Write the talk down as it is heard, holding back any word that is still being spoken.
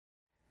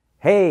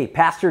Hey,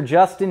 Pastor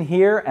Justin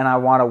here, and I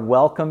want to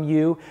welcome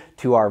you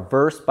to our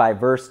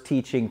verse-by-verse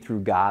teaching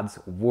through God's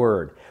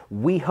Word.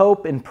 We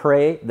hope and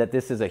pray that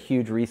this is a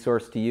huge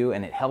resource to you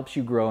and it helps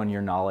you grow in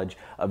your knowledge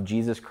of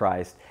Jesus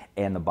Christ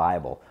and the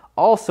Bible.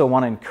 Also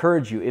want to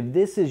encourage you, if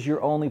this is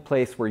your only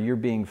place where you're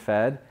being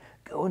fed,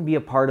 go and be a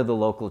part of the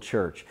local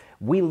church.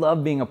 We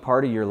love being a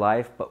part of your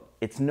life, but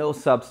it's no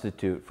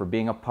substitute for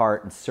being a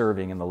part and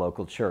serving in the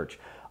local church.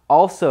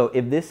 Also,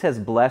 if this has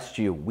blessed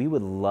you, we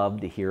would love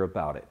to hear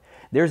about it.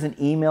 There's an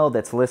email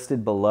that's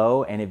listed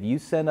below, and if you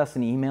send us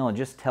an email and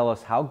just tell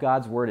us how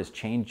God's Word has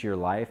changed your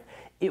life,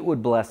 it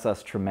would bless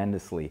us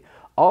tremendously.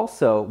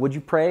 Also, would you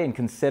pray and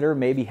consider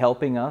maybe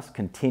helping us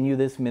continue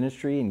this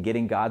ministry and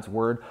getting God's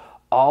Word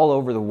all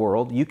over the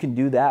world? You can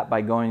do that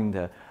by going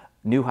to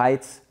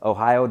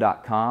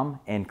newheightsohio.com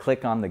and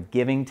click on the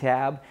Giving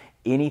tab.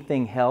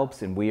 Anything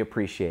helps, and we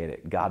appreciate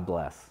it. God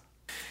bless.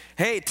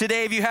 Hey,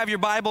 today if you have your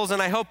Bibles,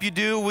 and I hope you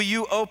do, will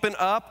you open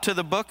up to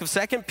the book of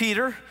 2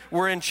 Peter?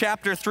 We're in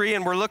chapter 3,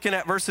 and we're looking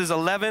at verses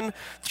 11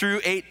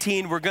 through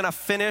 18. We're going to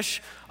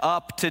finish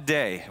up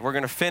today. We're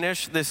going to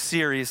finish this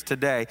series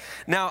today.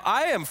 Now,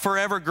 I am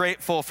forever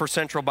grateful for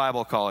Central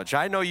Bible College.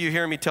 I know you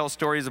hear me tell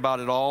stories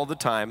about it all the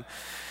time,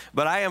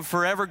 but I am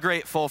forever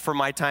grateful for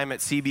my time at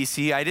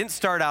CBC. I didn't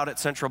start out at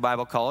Central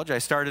Bible College. I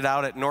started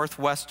out at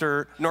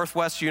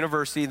Northwest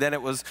University. Then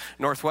it was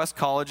Northwest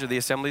College of the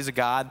Assemblies of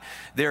God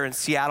there in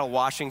Seattle,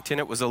 Washington.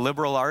 It was a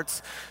liberal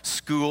arts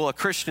school, a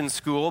Christian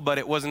school, but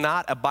it was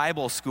not a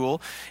Bible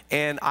school.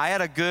 And I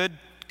had a good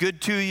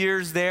 2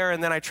 years there,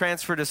 and then I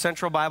transferred to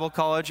Central Bible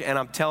College, and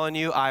I'm telling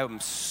you, I am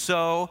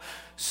so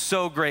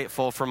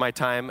grateful for my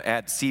time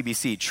at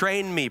CBC.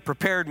 Trained me,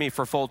 prepared me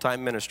for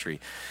full-time ministry.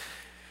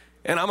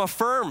 And I'm a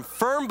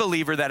firm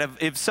believer that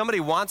if somebody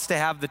wants to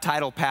have the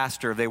title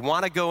pastor, if they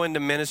want to go into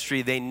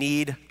ministry, they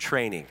need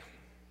training.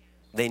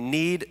 They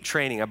need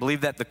training. I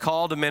believe that the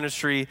call to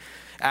ministry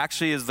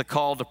actually is the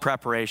call to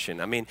preparation.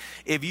 I mean,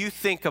 if you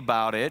think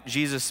about it,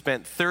 Jesus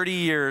spent 30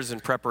 years in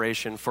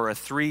preparation for a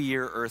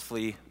 3-year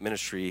earthly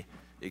ministry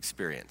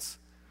experience.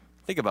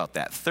 Think about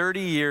that,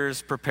 30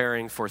 years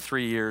preparing for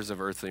 3 years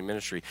of earthly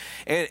ministry.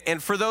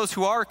 And for those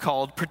who are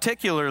called,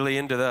 particularly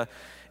into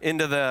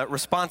the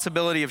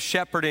responsibility of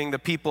shepherding the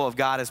people of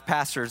God as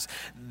pastors,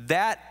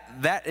 that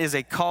is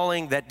a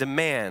calling that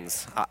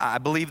demands, I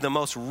believe, the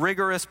most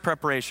rigorous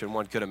preparation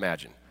one could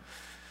imagine.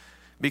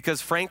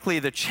 Because frankly,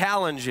 the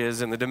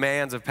challenges and the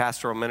demands of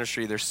pastoral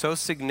ministry, they're so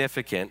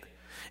significant.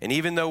 And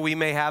even though we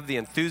may have the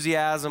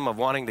enthusiasm of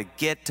wanting to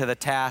get to the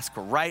task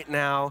right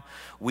now,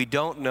 we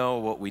don't know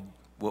what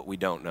we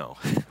don't know,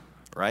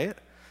 right?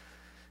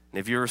 And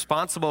if you're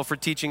responsible for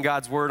teaching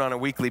God's Word on a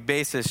weekly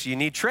basis, you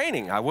need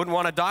training. I wouldn't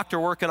want a doctor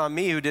working on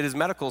me who did his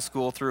medical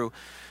school through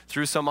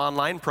some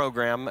online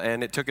program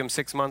and it took him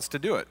 6 months to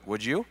do it,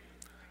 would you?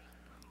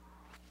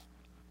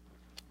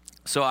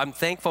 So I'm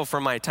thankful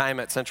for my time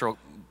at Central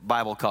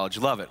Bible College.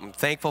 Love it. I'm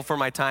thankful for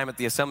my time at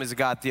the Assemblies of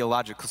God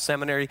Theological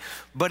Seminary.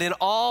 But in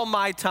all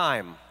my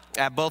time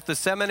at both the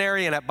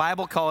seminary and at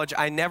Bible College,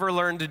 I never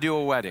learned to do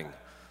a wedding.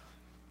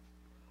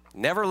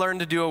 Never learned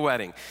to do a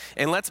wedding.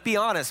 And let's be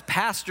honest,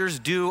 pastors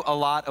do a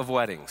lot of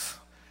weddings.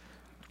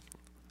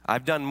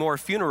 I've done more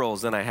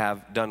funerals than I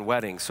have done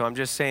weddings. So I'm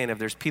just saying, if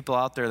there's people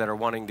out there that are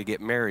wanting to get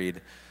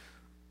married,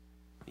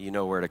 you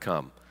know where to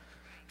come.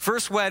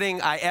 First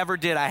wedding I ever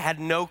did, I had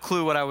no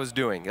clue what I was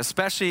doing,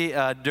 especially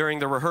during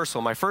the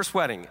rehearsal. My first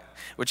wedding,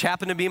 which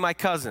happened to be my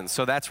cousin,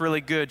 so that's really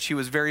good. She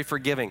was very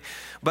forgiving.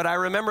 But I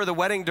remember the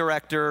wedding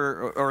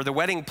director or the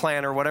wedding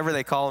planner, whatever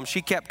they call them,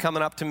 she kept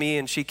coming up to me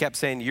and she kept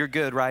saying, "You're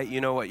good, right? You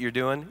know what you're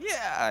doing?"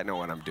 "Yeah, I know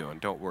what I'm doing.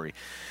 Don't worry."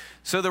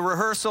 So the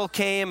rehearsal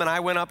came and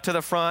I went up to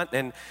the front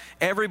and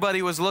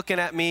everybody was looking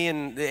at me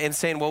and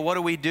saying, "Well, what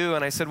do we do?"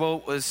 And I said,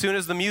 "Well, as soon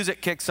as the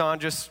music kicks on,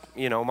 just,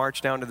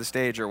 march down to the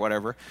stage or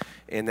whatever,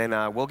 and then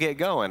we'll get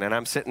going." And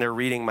I'm sitting there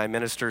reading my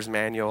minister's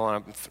manual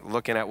and I'm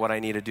looking at what I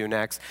need to do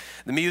next.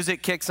 The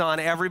music kicks on,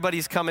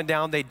 everybody's coming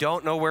down, they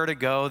don't know where to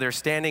go, they're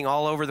standing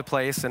all over the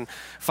place, and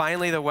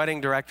finally the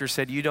wedding director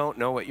said, "You don't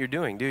know what you're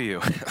doing, do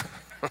you?"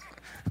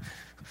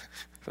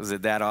 Was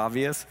it that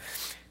obvious?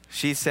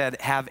 She said,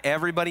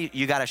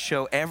 you got to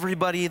show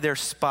everybody their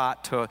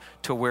spot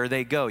to where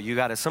they go. You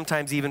got to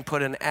sometimes even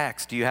put an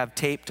X. Do you have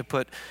tape to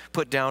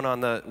put down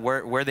on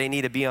where they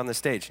need to be on the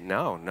stage?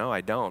 No,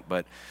 I don't,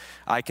 but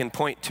I can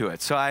point to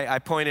it. So I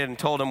pointed and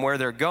told them where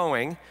they're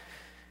going,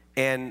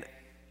 and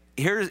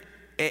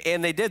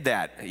they did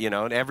that,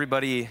 and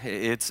everybody,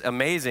 it's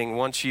amazing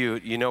once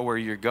you know where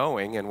you're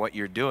going and what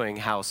you're doing,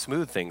 how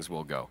smooth things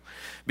will go.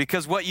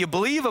 Because what you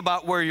believe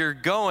about where you're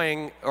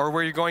going or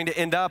where you're going to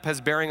end up has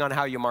bearing on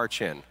how you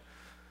march in.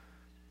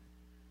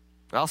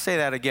 I'll say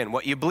that again.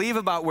 What you believe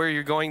about where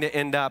you're going to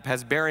end up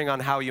has bearing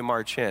on how you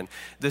march in.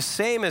 The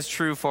same is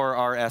true for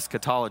our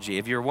eschatology.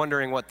 If you're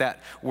wondering what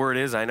that word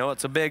is, I know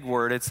it's a big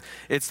word.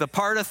 It's the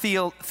part of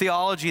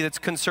theology that's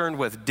concerned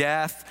with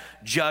death,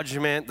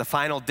 judgment, the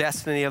final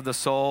destiny of the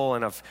soul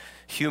and of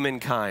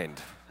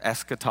humankind.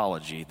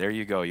 Eschatology. There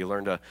you go. You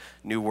learned a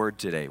new word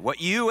today.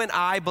 What you and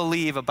I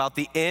believe about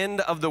the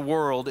end of the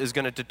world is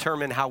going to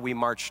determine how we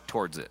march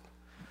towards it.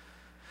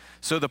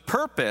 So the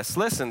purpose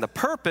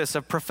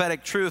of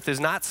prophetic truth is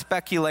not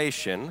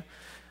speculation,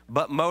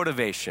 but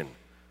motivation.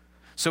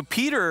 So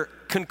Peter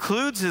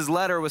concludes his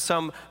letter with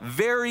some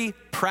very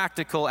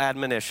practical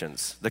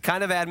admonitions, the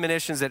kind of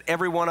admonitions that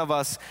every one of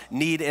us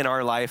need in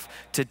our life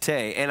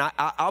today. And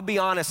I'll be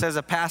honest, as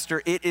a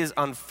pastor, it is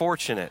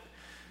unfortunate.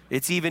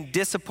 It's even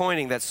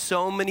disappointing that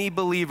so many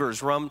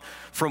believers run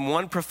from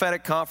one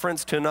prophetic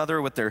conference to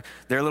another with their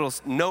little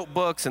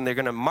notebooks, and they're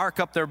going to mark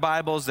up their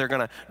Bibles, they're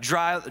going to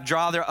draw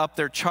up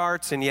their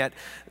charts, and yet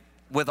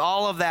with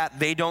all of that,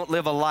 they don't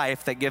live a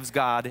life that gives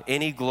God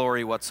any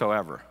glory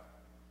whatsoever.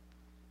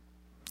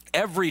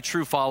 Every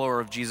true follower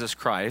of Jesus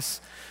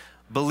Christ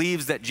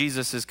believes that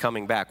Jesus is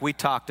coming back. We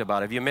talked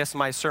about it. If you missed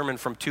my sermon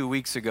from 2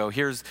 weeks ago,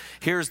 here's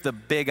the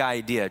big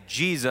idea.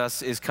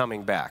 Jesus is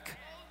coming back.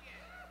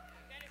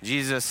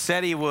 Jesus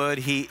said he would,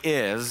 he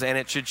is, and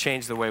it should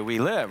change the way we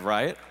live,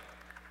 right?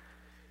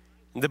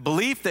 The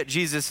belief that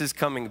Jesus is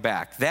coming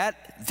back,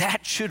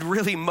 that should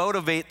really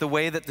motivate the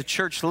way that the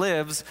church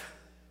lives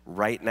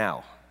right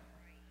now.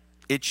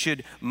 It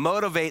should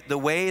motivate the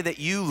way that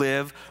you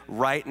live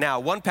right now.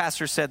 One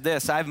pastor said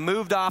this: I've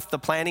moved off the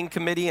planning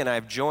committee and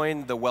I've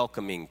joined the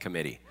welcoming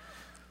committee.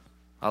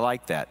 I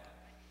like that.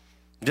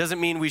 It doesn't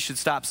mean we should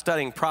stop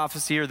studying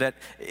prophecy, or that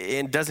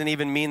it doesn't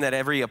even mean that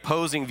every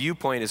opposing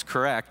viewpoint is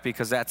correct,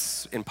 because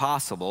that's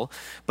impossible.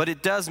 But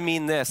it does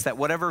mean this, that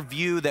whatever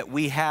view that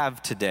we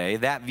have today,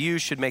 that view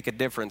should make a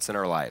difference in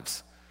our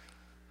lives.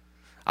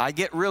 I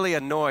get really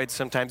annoyed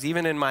sometimes,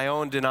 even in my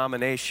own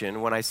denomination,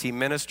 when I see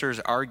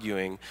ministers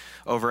arguing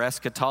over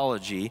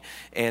eschatology,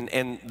 and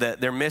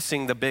they're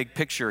missing the big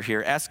picture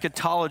here.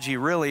 Eschatology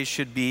really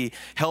should be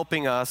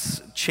helping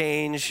us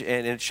change,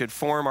 and it should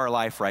form our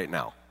life right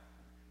now.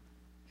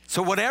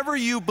 So whatever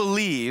you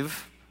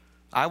believe,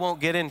 I won't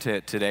get into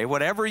it today.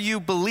 Whatever you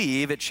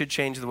believe, it should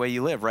change the way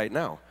you live right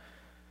now.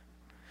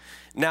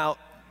 Now,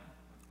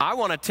 I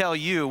want to tell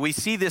you, we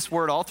see this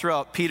word all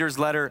throughout Peter's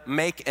letter,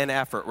 make an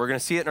effort. We're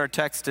going to see it in our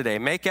text today.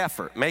 Make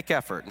effort, make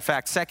effort. In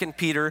fact, 2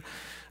 Peter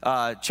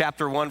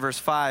chapter 1, verse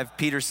 5,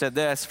 Peter said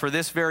this: for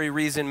this very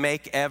reason,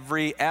 make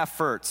every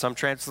effort. Some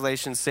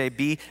translations say,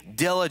 be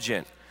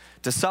diligent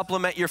to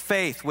supplement your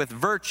faith with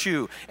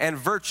virtue, and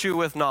virtue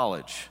with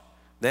knowledge.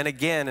 Then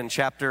again, in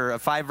chapter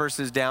 5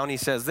 verses down, he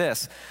says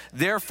this: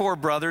 therefore,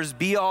 brothers,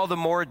 be all the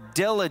more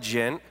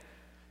diligent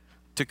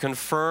to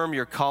confirm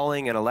your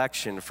calling and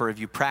election, for if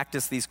you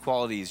practice these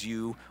qualities,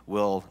 you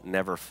will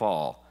never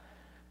fall.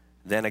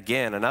 Then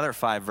again, another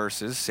 5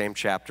 verses, same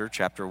chapter,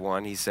 chapter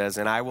 1, he says,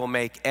 and I will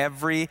make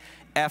every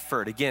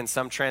effort. Again,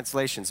 some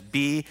translations,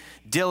 be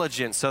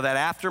diligent, so that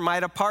after my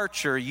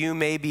departure, you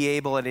may be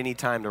able at any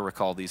time to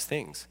recall these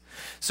things.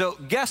 So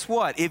guess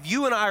what? If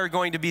you and I are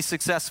going to be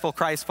successful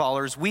Christ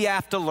followers, we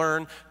have to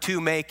learn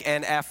to make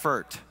an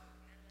effort.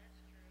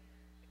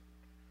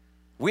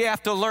 We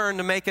have to learn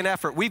to make an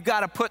effort. We've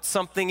got to put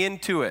something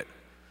into it.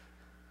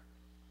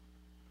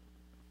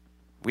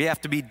 We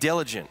have to be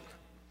diligent.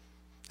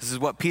 This is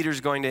what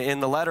Peter's going to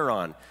end the letter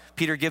on.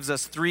 Peter gives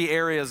us 3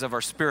 areas of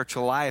our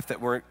spiritual life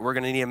that we're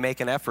going to need to make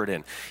an effort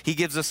in. He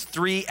gives us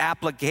 3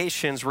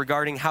 applications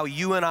regarding how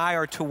you and I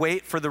are to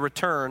wait for the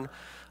return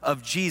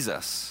of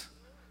Jesus.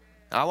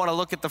 I want to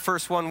look at the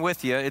first one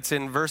with you. It's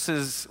in we're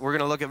going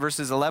to look at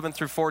verses 11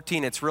 through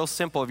 14. It's real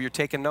simple. If you're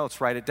taking notes,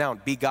 write it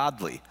down. Be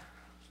godly.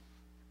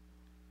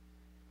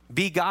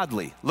 Be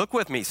godly. Look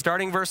with me,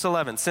 starting verse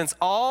 11. Since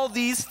all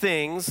these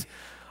things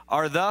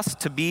are thus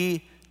to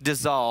be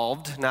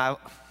dissolved. Now,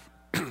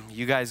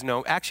 you guys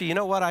know, actually, you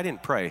know what? I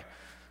didn't pray.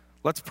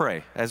 Let's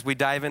pray. As we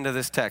dive into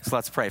this text,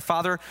 let's pray.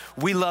 Father,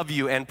 we love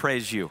you and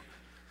praise you.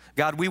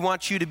 God, we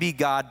want you to be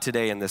God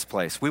today in this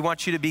place. We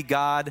want you to be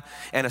God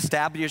and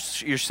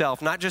establish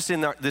yourself, not just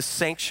in this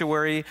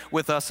sanctuary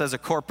with us as a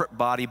corporate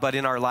body, but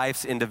in our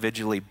lives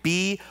individually.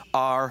 Be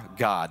our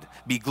God.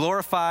 Be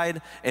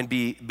glorified and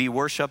be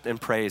worshiped and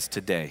praised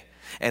today.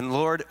 And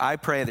Lord, I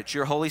pray that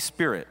your Holy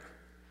Spirit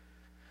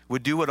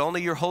would do what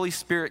only your Holy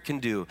Spirit can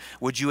do.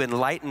 Would you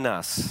enlighten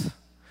us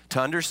to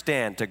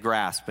understand, to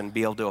grasp, and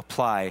be able to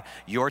apply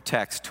your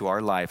text to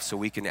our life so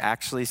we can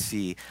actually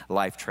see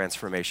life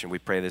transformation. We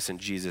pray this in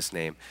Jesus'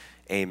 name.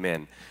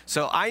 Amen.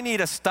 So I need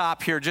to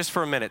stop here just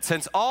for a minute.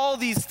 Since all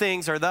these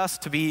things are thus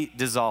to be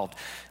dissolved,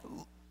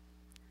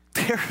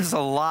 there's a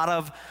lot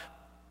of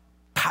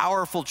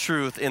powerful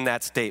truth in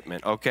that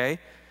statement, okay?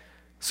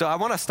 So I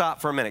want to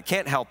stop for a minute.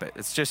 Can't help it.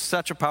 It's just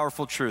such a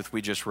powerful truth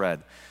we just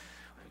read.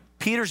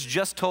 Peter's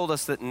just told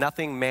us that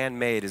nothing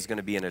man-made is going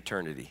to be in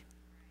eternity.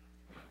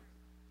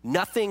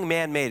 Nothing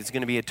man-made is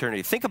going to be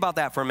eternity. Think about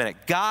that for a minute.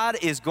 God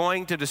is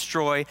going to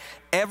destroy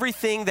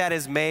everything that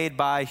is made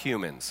by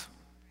humans.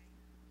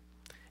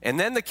 And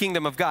then the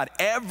kingdom of God,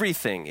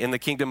 everything in the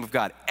kingdom of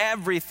God,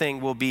 everything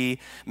will be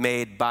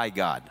made by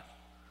God.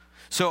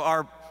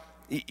 So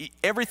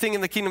everything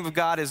in the kingdom of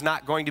God is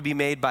not going to be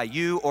made by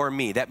you or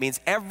me. That means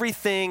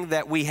everything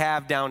that we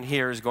have down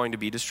here is going to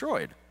be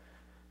destroyed.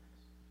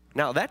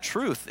 Now that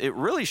truth,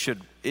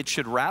 it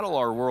should rattle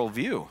our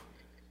worldview.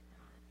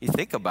 You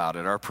think about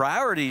it, our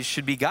priorities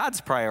should be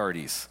God's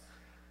priorities.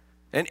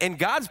 And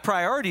God's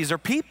priorities are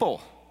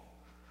people.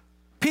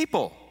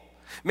 People.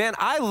 Man,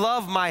 I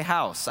love my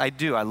house. I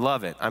do. I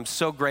love it. I'm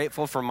so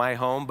grateful for my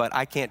home, but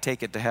I can't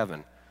take it to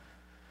heaven.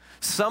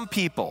 Some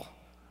people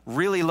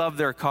really love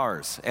their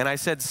cars. And I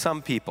said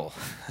some people.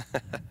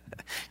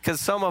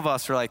 Because some of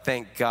us are like,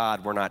 thank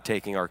God we're not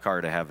taking our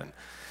car to heaven.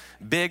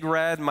 Big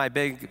Red, my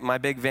big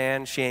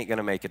van, she ain't going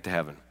to make it to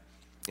heaven.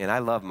 And I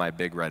love my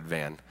big red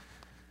van.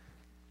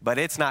 But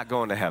it's not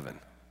going to heaven.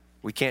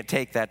 We can't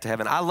take that to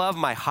heaven. I love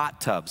my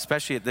hot tub,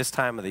 especially at this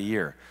time of the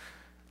year.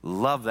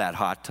 Love that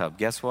hot tub.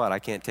 Guess what? I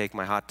can't take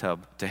my hot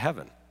tub to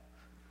heaven.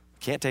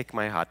 Can't take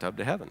my hot tub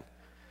to heaven.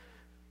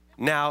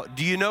 Now,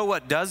 do you know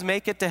what does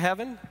make it to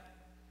heaven?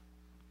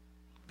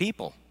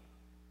 People.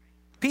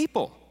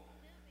 People.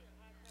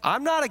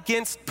 I'm not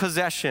against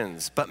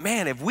possessions, but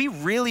man, if we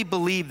really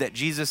believe that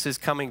Jesus is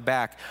coming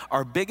back,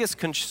 our biggest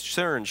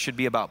concern should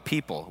be about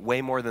people,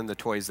 way more than the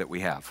toys that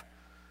we have,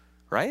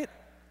 right?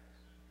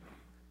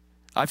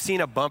 I've seen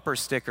a bumper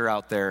sticker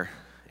out there,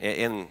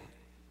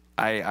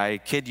 I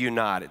kid you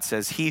not, it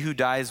says, "He who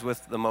dies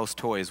with the most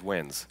toys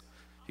wins."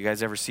 You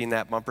guys ever seen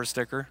that bumper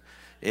sticker?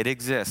 It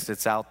exists,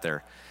 it's out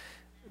there.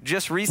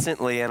 Just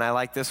recently, and I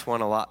like this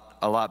one a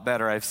lot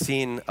better, I've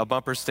seen a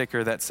bumper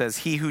sticker that says,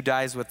 "He who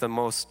dies with the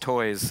most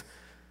toys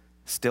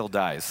still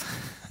dies."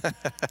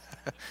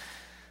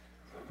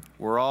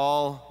 We're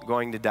all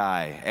going to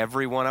die.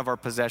 Every one of our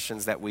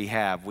possessions that we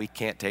have, we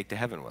can't take to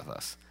heaven with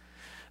us.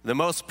 The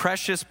most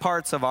precious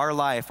parts of our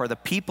life are the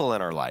people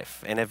in our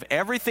life. And if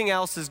everything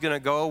else is going to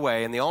go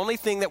away and the only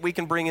thing that we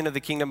can bring into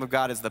the kingdom of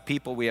God is the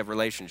people we have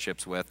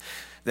relationships with,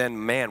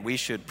 then man, we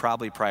should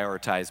probably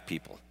prioritize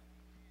people.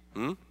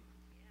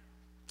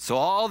 So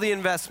all the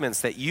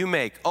investments that you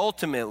make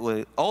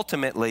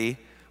ultimately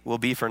will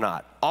be for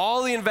naught.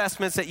 All the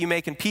investments that you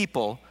make in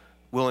people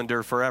will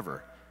endure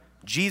forever.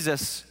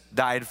 Jesus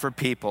died for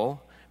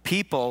people.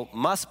 People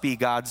must be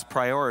God's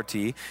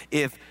priority.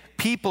 If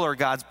people are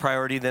God's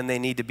priority, then they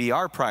need to be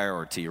our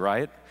priority,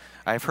 right?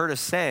 I've heard a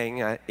saying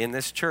in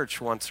this church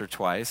once or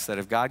twice that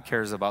if God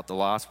cares about the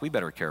lost, we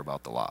better care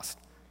about the lost,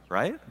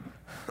 right?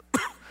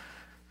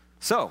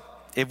 So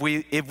if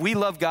we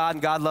love God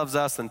and God loves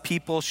us, then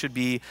people should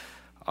be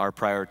our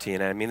priority.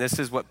 And I mean, this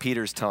is what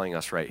Peter's telling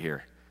us right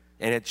here.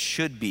 And it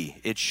should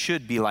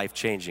be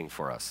life-changing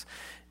for us.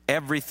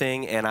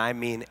 Everything, and I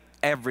mean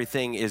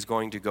everything, is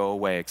going to go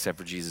away except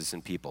for Jesus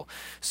and people.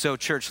 So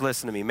church,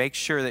 listen to me. Make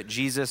sure that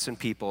Jesus and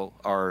people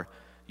are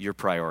your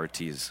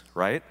priorities,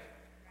 right?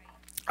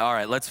 All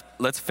right,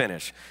 let's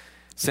finish.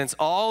 Since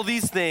all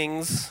these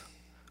things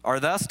are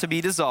thus to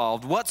be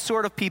dissolved, what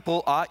sort of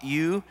people ought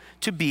you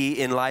to be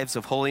in lives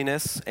of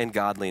holiness and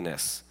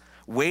godliness,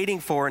 waiting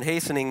for and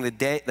hastening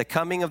the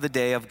coming of the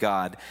day of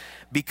God,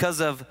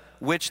 because of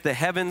which the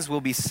heavens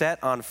will be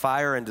set on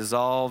fire and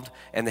dissolved,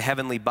 and the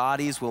heavenly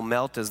bodies will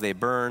melt as they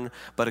burn,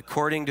 but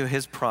according to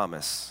his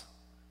promise,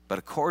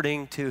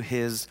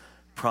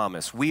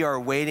 we are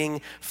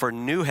waiting for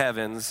new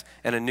heavens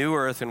and a new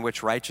earth in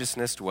which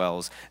righteousness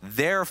dwells.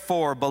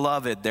 Therefore,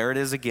 beloved, there it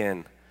is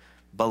again,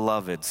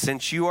 beloved,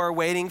 since you are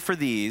waiting for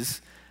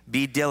these,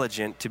 be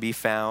diligent to be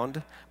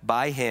found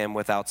by him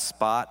without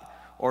spot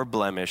or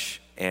blemish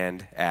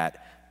and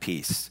at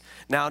peace.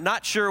 Now,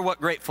 not sure what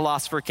great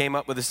philosopher came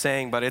up with the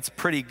saying, but it's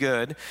pretty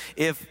good.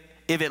 If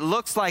it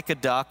looks like a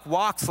duck,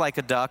 walks like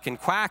a duck, and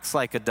quacks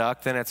like a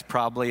duck, then it's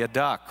probably a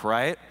duck,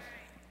 right?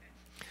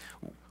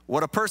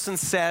 What a person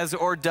says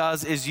or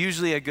does is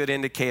usually a good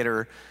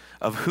indicator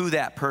of who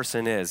that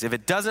person is. If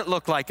it doesn't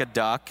look like a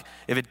duck,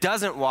 if it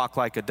doesn't walk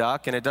like a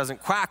duck, and it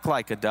doesn't quack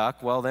like a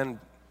duck, well then,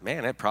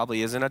 man, it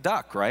probably isn't a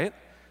duck, right?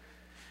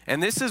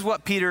 And this is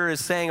what Peter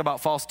is saying about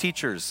false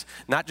teachers.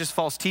 Not just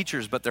false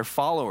teachers, but their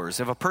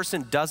followers. If a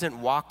person doesn't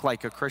walk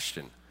like a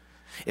Christian,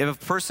 if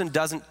a person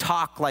doesn't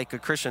talk like a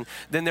Christian,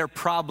 then they're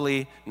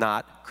probably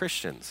not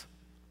Christians.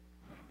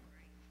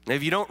 And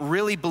if you don't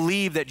really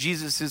believe that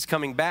Jesus is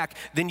coming back,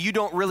 then you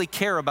don't really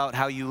care about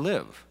how you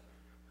live.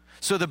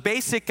 So the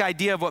basic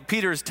idea of what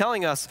Peter is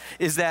telling us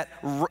is that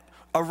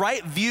a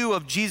right view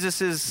of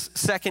Jesus'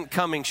 second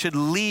coming should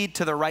lead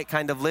to the right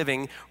kind of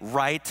living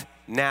right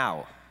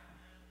now.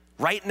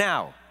 Right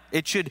now.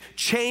 It should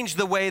change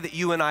the way that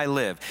you and I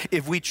live.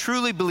 If we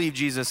truly believe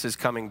Jesus is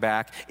coming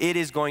back, it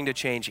is going to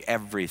change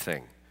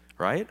everything,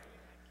 right?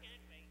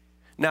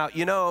 Now,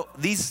 you know,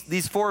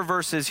 these four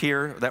verses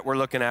here that we're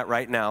looking at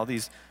right now,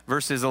 these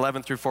verses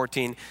 11 through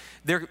 14,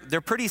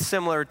 they're pretty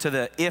similar to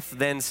the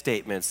if-then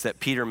statements that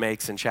Peter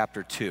makes in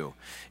chapter 2.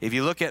 If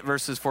you look at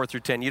verses 4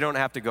 through 10, you don't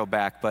have to go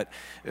back, but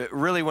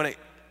really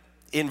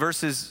in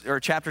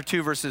chapter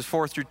 2, verses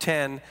 4 through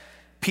 10,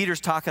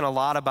 Peter's talking a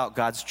lot about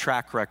God's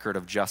track record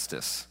of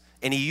justice.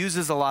 And he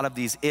uses a lot of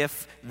these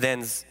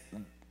if-then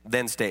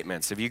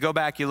statements. If you go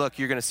back, you look,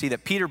 you're going to see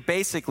that Peter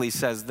basically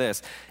says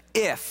this: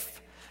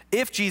 If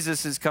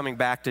Jesus is coming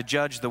back to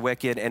judge the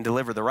wicked and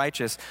deliver the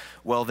righteous,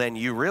 well, then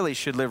you really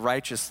should live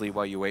righteously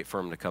while you wait for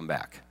him to come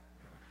back.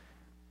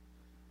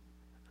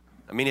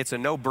 I mean, it's a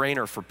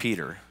no-brainer for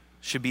Peter.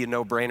 Should be a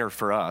no-brainer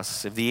for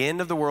us. If the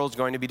end of the world is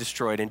going to be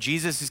destroyed and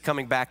Jesus is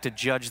coming back to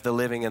judge the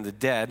living and the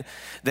dead,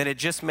 then it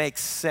just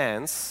makes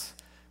sense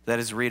that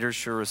his readers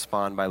should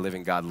respond by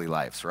living godly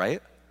lives,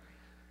 right?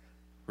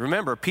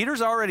 Remember,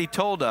 Peter's already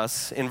told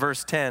us in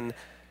verse 10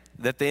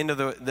 that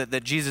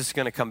that Jesus is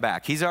going to come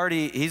back. He's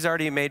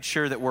already made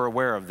sure that we're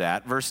aware of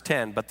that. Verse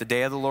 10, but the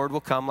day of the Lord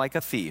will come like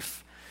a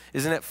thief.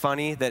 Isn't it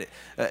funny that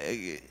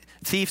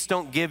thieves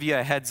don't give you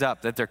a heads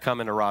up that they're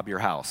coming to rob your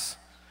house?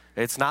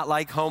 It's not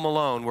like Home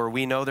Alone where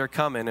we know they're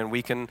coming and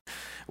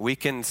we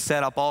can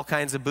set up all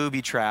kinds of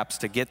booby traps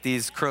to get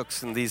these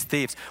crooks and these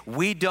thieves.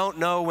 We don't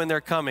know when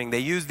they're coming. They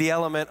use the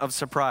element of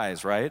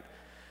surprise, right?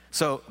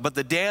 So, but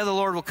the day of the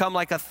Lord will come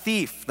like a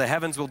thief. The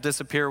heavens will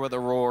disappear with a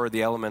roar.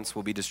 The elements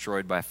will be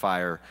destroyed by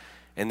fire.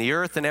 And the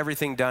earth and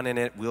everything done in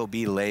it will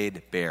be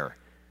laid bare.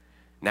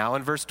 Now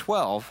in verse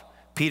 12,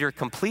 Peter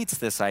completes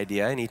this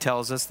idea and he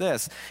tells us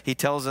this. He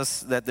tells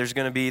us that there's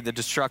going to be the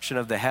destruction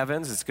of the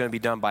heavens. It's going to be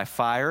done by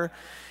fire.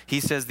 He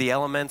says the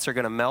elements are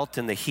going to melt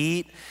in the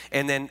heat.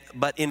 And then,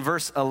 but in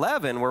verse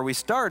 11 where we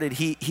started,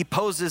 he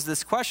poses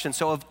this question.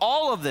 So if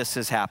all of this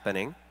is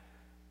happening,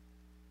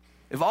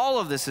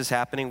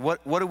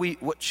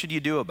 what should you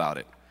do about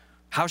it?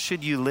 How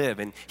should you live?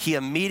 And he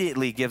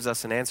immediately gives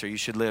us an answer. You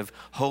should live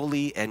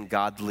holy and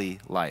godly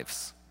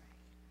lives.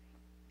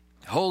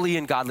 Holy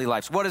and godly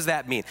lives. What does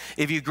that mean?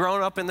 If you've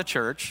grown up in the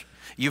church,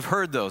 you've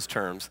heard those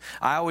terms.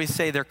 I always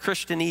say they're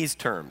Christianese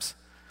terms.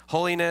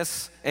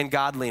 Holiness and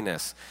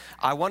godliness.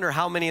 I wonder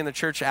how many in the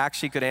church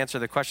actually could answer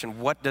the question,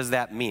 what does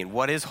that mean?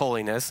 What is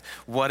holiness?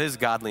 What is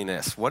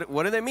godliness?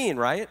 What do they mean,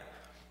 right?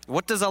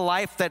 What does a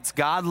life that's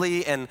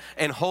godly and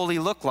holy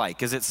look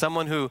like? Is it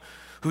someone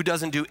who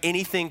doesn't do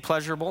anything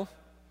pleasurable?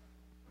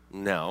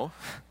 No.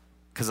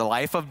 Because a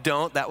life of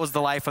don't, that was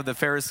the life of the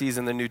Pharisees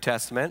in the New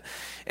Testament,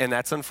 and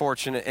that's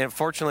unfortunate. And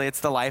unfortunately,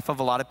 it's the life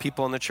of a lot of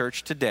people in the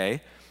church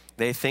today.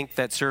 They think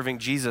that serving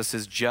Jesus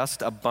is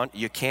just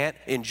you can't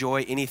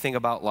enjoy anything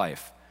about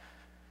life.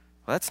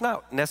 Well, that's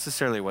not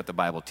necessarily what the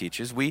Bible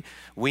teaches. We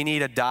need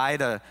to die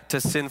to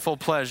sinful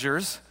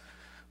pleasures,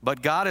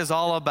 but God is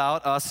all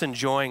about us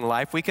enjoying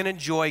life. We can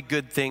enjoy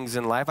good things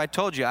in life. I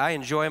told you, I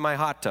enjoy my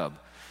hot tub.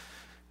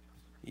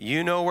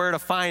 You know where to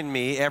find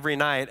me every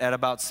night at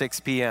about 6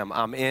 p.m.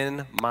 I'm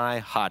in my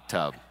hot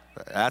tub.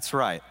 That's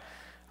right.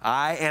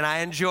 I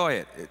enjoy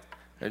it.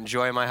 I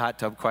enjoy my hot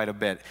tub quite a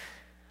bit.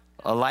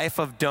 A life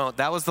of don't.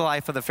 That was the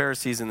life of the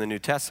Pharisees in the New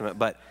Testament.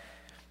 But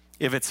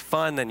if it's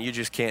fun, then you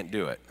just can't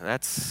do it.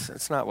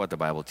 That's not what the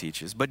Bible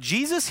teaches. But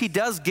Jesus, he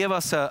does give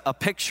us a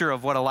picture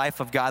of what a life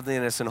of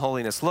godliness and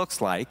holiness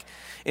looks like.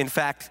 In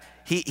fact,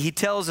 he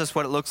tells us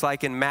what it looks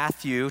like in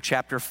Matthew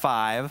chapter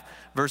 5,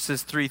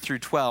 verses 3 through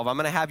 12. I'm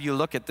going to have you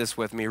look at this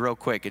with me real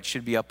quick. It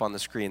should be up on the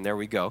screen. There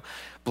we go.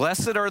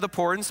 Blessed are the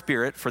poor in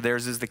spirit, for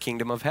theirs is the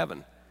kingdom of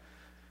heaven.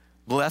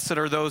 Blessed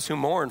are those who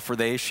mourn, for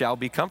they shall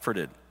be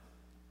comforted.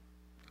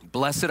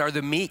 Blessed are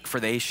the meek, for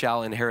they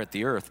shall inherit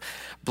the earth.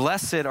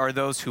 Blessed are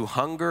those who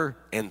hunger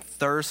and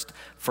thirst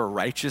for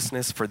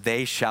righteousness, for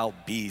they shall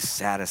be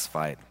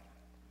satisfied.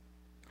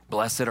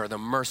 Blessed are the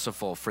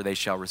merciful, for they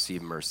shall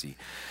receive mercy.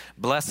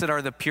 Blessed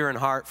are the pure in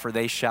heart, for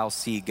they shall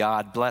see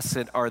God.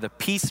 Blessed are the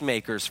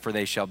peacemakers, for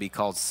they shall be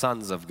called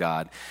sons of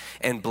God.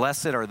 And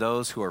blessed are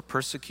those who are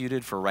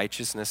persecuted for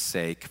righteousness'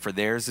 sake, for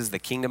theirs is the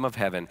kingdom of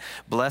heaven.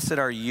 Blessed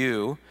are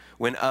you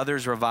when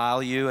others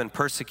revile you and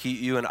persecute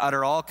you and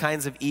utter all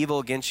kinds of evil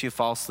against you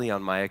falsely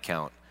on my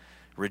account.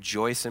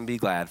 Rejoice and be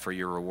glad, for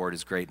your reward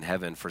is great in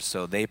heaven, for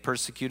so they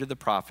persecuted the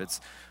prophets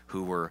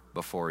who were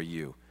before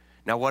you.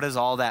 Now, what does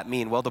all that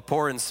mean? Well, the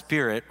poor in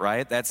spirit,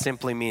 right? That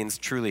simply means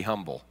truly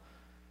humble.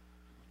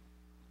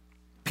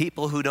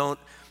 People who don't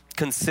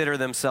consider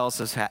themselves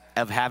as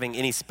of having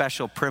any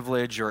special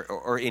privilege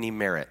or any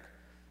merit.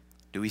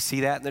 Do we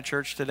see that in the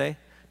church today?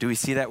 Do we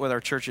see that with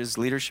our church's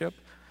leadership?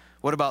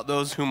 What about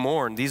those who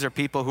mourn? These are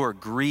people who are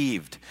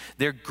grieved.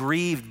 They're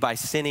grieved by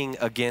sinning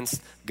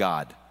against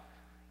God.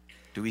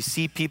 Do we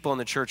see people in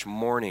the church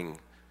mourning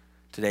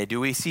today? Do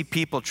we see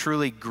people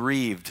truly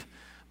grieved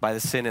by the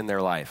sin in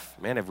their life?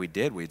 Man, if we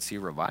did, we'd see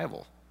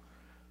revival.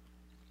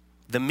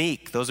 The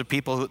meek, those are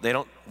people who they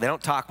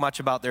don't talk much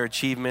about their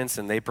achievements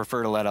and they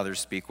prefer to let others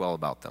speak well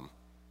about them.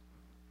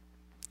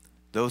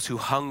 Those who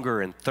hunger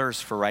and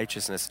thirst for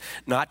righteousness,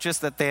 not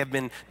just that they have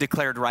been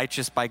declared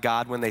righteous by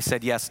God when they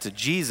said yes to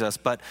Jesus,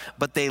 but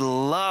they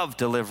love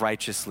to live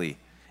righteously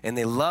and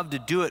they love to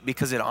do it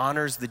because it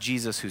honors the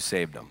Jesus who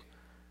saved them.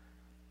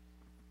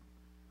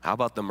 How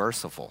about the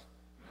merciful?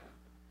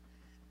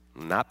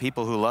 Not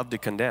people who love to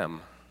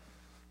condemn.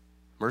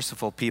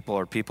 Merciful people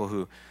are people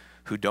who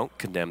don't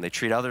condemn. They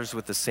treat others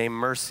with the same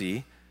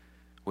mercy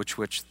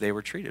which they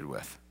were treated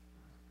with.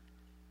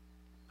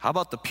 How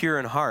about the pure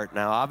in heart?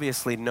 Now,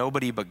 obviously,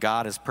 nobody but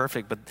God is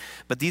perfect,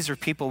 but these are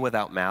people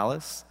without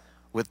malice.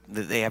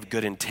 They have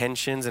good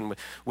intentions and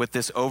with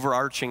this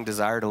overarching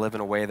desire to live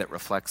in a way that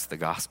reflects the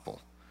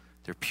gospel.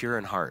 They're pure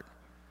in heart.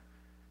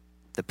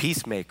 The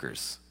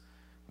peacemakers,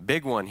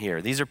 big one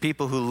here. These are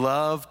people who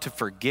love to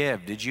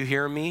forgive. Did you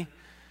hear me?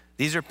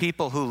 These are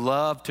people who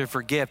love to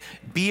forgive.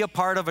 Be a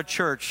part of a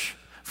church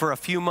for a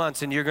few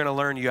months and you're going to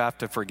learn you have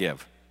to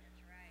forgive.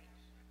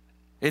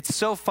 It's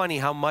so funny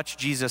how much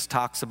Jesus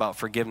talks about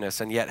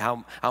forgiveness and yet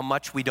how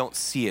much we don't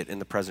see it in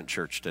the present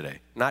church today.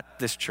 Not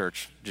this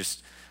church,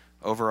 just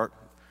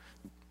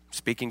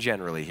speaking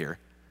generally here.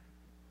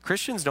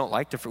 Christians don't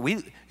like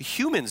to,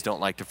 humans don't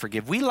like to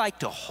forgive. We like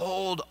to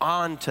hold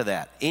on to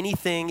that.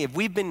 Anything, if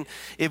we've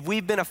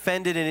been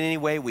offended in any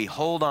way, we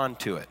hold on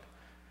to it.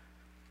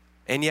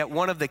 And yet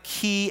one of the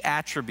key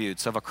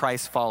attributes of a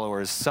Christ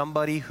follower is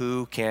somebody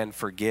who can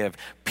forgive.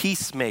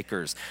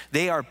 Peacemakers.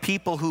 They are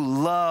people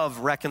who love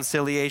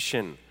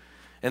reconciliation.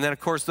 And then,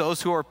 of course,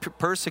 those who are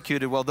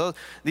persecuted, well,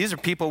 these are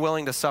people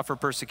willing to suffer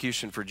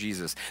persecution for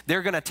Jesus.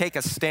 They're going to take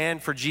a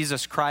stand for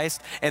Jesus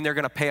Christ, and they're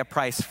going to pay a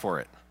price for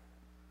it.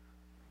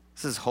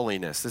 This is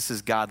holiness. This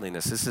is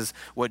godliness. This is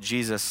what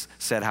Jesus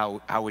said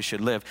how we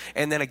should live.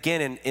 And then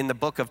again, in the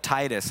book of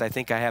Titus, I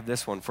think I have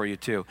this one for you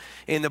too.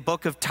 In the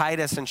book of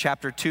Titus in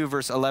chapter 2,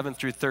 verse 11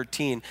 through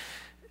 13,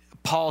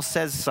 Paul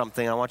says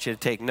something. I want you to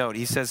take note.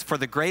 He says, "For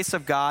the grace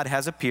of God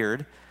has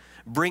appeared,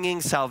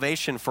 bringing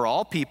salvation for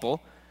all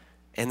people."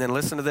 And then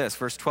listen to this,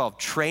 verse 12,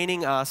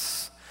 "training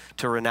us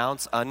to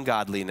renounce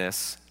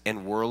ungodliness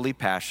and worldly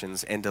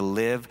passions and to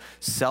live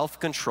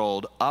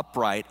self-controlled,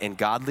 upright, and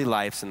godly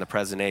lives in the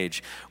present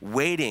age,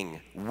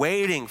 waiting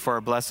for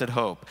a blessed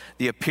hope,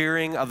 the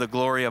appearing of the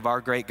glory of our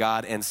great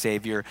God and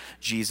Savior,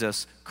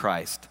 Jesus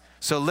Christ."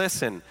 So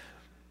listen,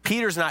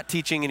 Peter's not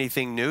teaching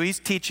anything new. He's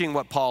teaching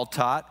what Paul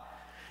taught.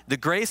 The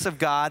grace of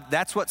God,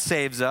 that's what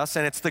saves us,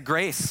 and it's the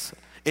grace.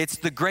 It's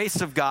the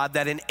grace of God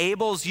that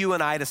enables you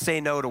and I to say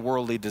no to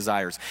worldly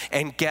desires.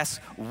 And guess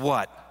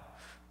what?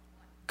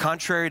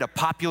 Contrary to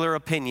popular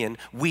opinion,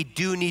 we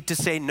do need to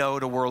say no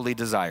to worldly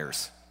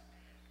desires.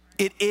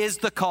 It is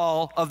the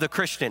call of the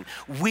Christian.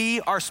 We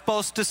are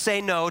supposed to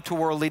say no to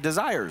worldly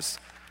desires.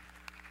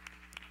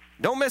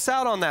 Don't miss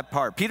out on that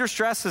part. Peter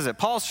stresses it.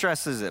 Paul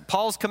stresses it.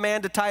 Paul's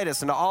command to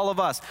Titus and to all of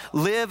us,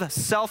 live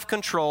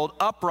self-controlled,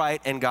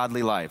 upright, and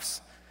godly lives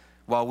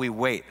while we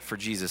wait for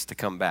Jesus to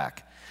come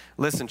back.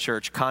 Listen,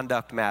 church,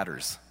 conduct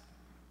matters.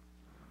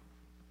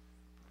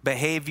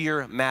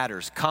 Behavior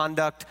matters.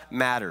 Conduct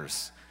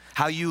matters.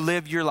 How you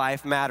live your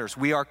life matters.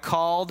 We are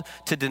called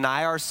to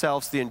deny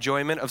ourselves the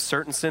enjoyment of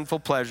certain sinful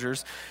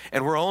pleasures,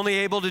 and we're only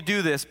able to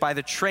do this by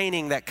the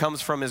training that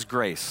comes from His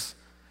grace.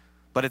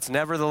 But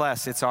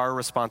it's our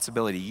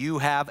responsibility. You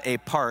have a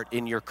part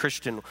in your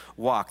Christian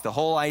walk. The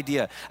whole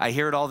idea, I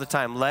hear it all the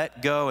time,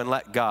 let go and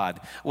let God.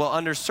 Well,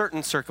 under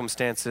certain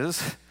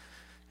circumstances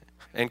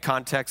and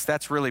context,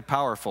 that's really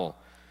powerful.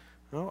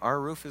 Oh, our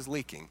roof is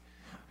leaking.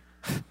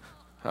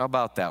 How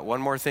about that?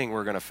 One more thing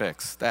we're going to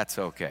fix. That's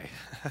okay.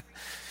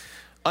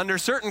 Under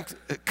certain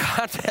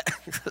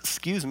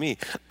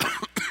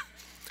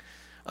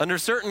under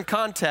certain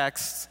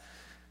contexts,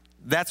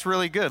 that's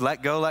really good.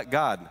 Let go, let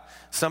God.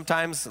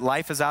 Sometimes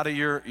life is out of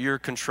your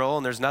control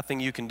and there's nothing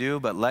you can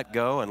do but let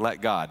go and let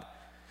God.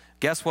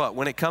 Guess what?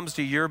 When it comes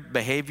to your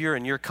behavior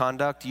and your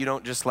conduct, you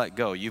don't just let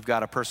go. You've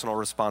got a personal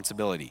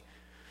responsibility.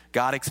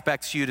 God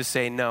expects you to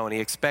say no, and He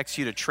expects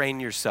you to train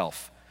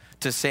yourself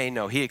to say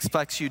no. He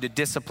expects you to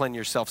discipline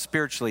yourself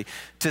spiritually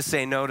to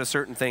say no to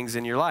certain things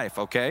in your life,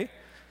 okay?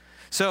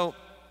 So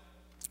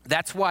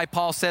that's why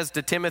Paul says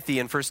to Timothy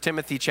in 1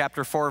 Timothy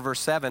chapter 4, verse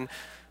 7,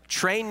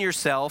 train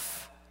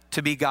yourself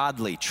to be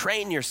godly.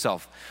 Train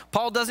yourself.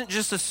 Paul doesn't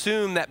just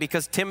assume that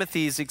because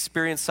Timothy's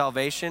experienced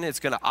salvation, it's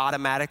going to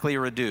automatically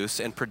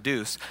reduce and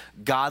produce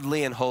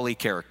godly and holy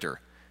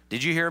character.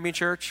 Did you hear me,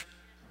 church?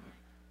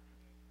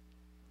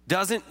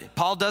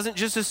 Paul doesn't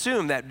just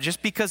assume that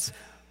just because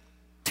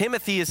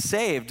Timothy is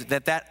saved,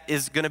 that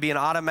is going to be an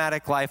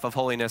automatic life of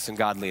holiness and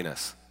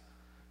godliness.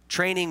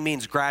 Training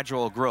means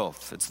gradual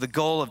growth. It's the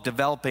goal of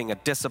developing a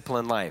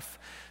disciplined life.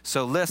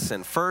 So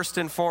listen, first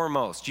and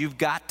foremost, you've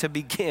got to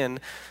begin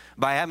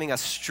by having a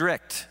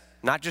strict,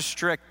 not just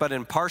strict, but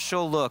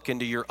impartial look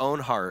into your own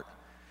heart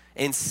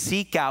and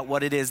seek out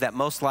what it is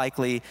most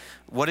likely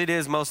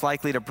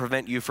to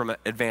prevent you from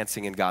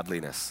advancing in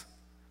godliness.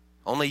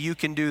 Only you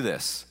can do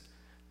this.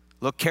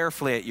 Look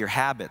carefully at your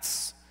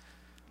habits.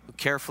 Look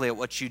carefully at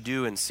what you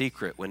do in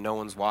secret when no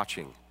one's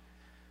watching.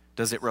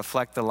 Does it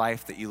reflect the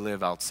life that you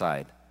live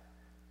outside?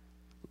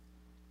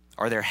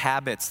 Are there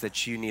habits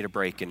that you need to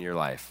break in your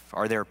life?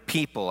 Are there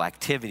people,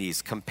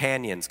 activities,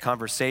 companions,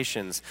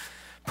 conversations,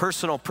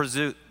 personal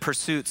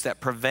pursuits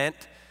that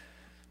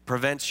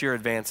prevents your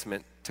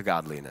advancement to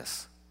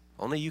godliness?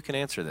 Only you can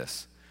answer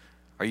this.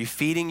 Are you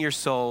feeding your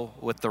soul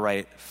with the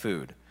right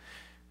food?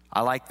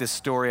 I like this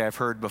story I've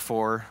heard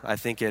before. I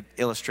think it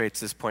illustrates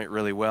this point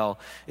really well.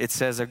 It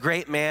says, a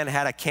great man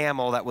had a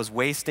camel that was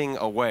wasting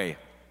away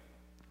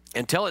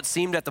until it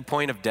seemed at the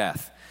point of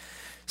death.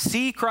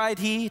 See, cried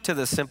he to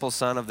the simple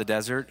son of the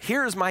desert,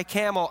 here is my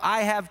camel.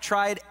 I have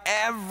tried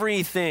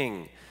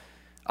everything.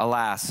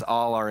 Alas,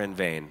 all are in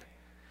vain.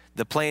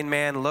 The plain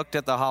man looked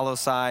at the hollow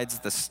sides,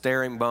 the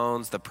staring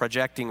bones, the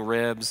projecting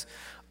ribs.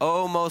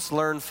 O most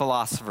learned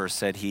philosopher,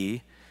 said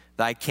he,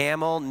 thy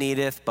camel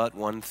needeth but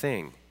one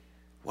thing.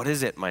 What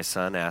is it, my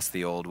son? Asked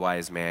the old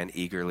wise man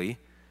eagerly.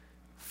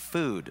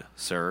 Food,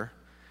 sir,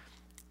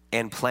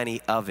 and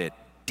plenty of it.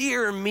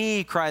 Dear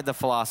me, cried the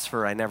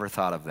philosopher, I never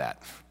thought of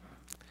that.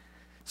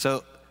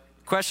 So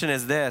question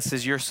is this,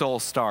 is your soul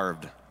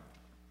starved?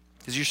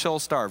 Is your soul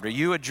starved? Are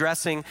you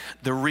addressing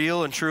the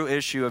real and true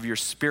issue of your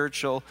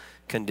spiritual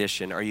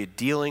condition? Are you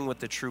dealing with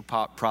the true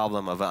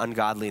problem of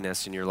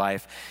ungodliness in your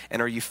life?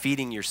 And are you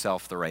feeding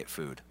yourself the right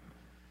food?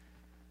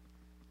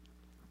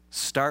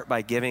 Start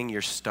by giving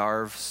your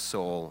starved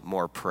soul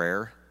more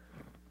prayer,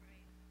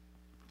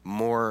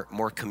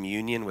 more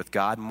communion with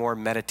God, more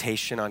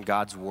meditation on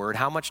God's word.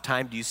 How much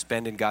time do you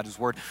spend in God's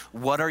word?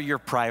 What are your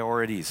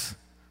priorities?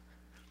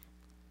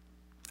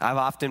 I've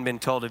often been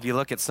told if you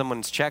look at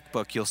someone's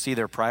checkbook, you'll see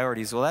their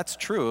priorities. Well, that's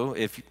true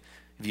if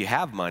you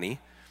have money.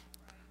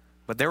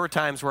 But there were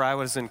times where I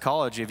was in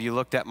college, if you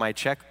looked at my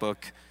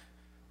checkbook,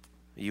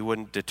 you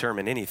wouldn't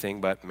determine anything,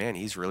 but man,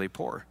 he's really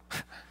poor.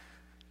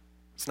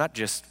 It's not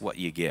just what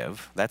you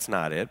give. That's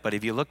not it. But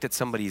if you looked at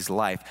somebody's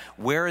life,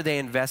 where are they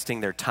investing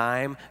their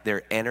time,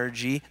 their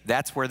energy?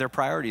 That's where their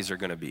priorities are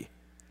going to be.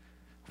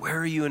 Where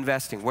are you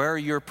investing? Where are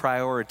your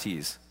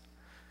priorities?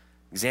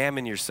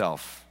 Examine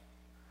yourself.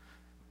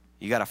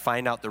 You got to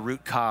find out the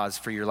root cause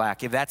for your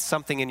lack. If that's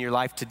something in your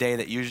life today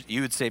that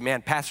you would say,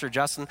 man, Pastor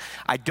Justin,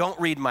 I don't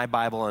read my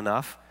Bible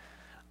enough.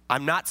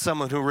 I'm not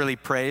someone who really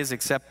prays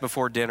except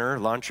before dinner,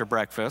 lunch, or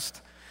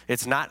breakfast.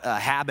 It's not a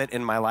habit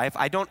in my life.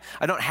 I don't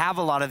have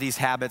a lot of these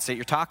habits that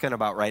you're talking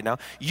about right now.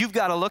 You've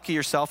got to look at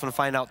yourself and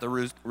find out the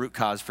root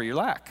cause for your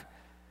lack.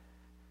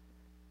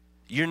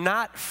 You're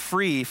not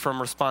free from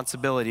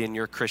responsibility in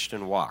your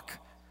Christian walk,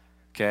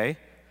 okay?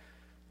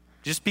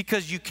 Just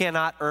because you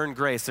cannot earn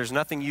grace, there's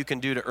nothing you can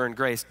do to earn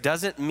grace,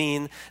 doesn't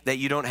mean that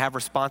you don't have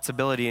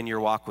responsibility in your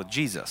walk with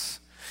Jesus.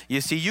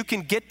 You see, you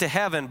can get to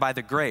heaven by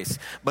the grace,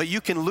 but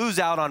you can lose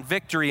out on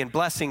victory and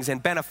blessings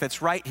and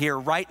benefits right here,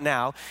 right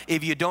now,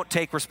 if you don't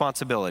take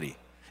responsibility,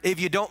 if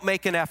you don't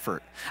make an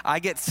effort. I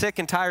get sick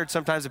and tired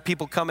sometimes of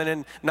people coming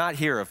in, not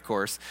here, of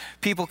course,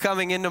 people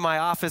coming into my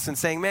office and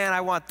saying, man,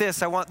 I want this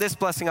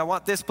blessing, I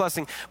want this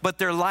blessing, but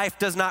their life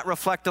does not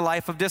reflect a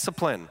life of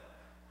discipline.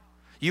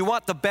 You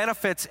want the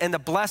benefits and the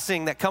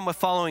blessing that come with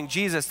following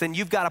Jesus, then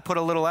you've got to put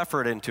a little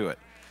effort into it.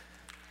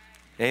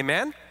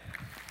 Amen?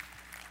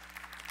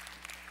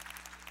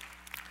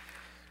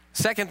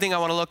 Second thing I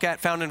want to look at,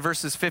 found in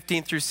verses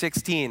 15 through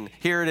 16.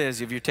 Here it is,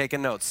 if you're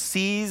taking notes.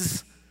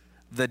 Seize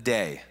the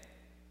day.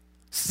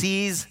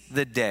 Seize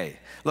the day.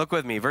 Look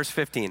with me, verse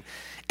 15.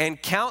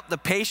 And count the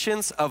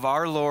patience of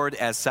our Lord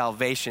as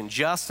salvation,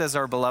 just as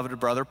our beloved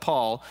brother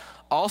Paul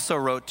also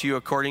wrote to you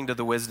according to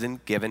the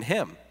wisdom given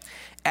him.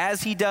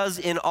 As he does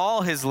in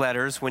all his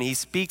letters when he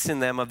speaks in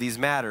them of these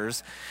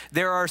matters,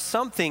 there are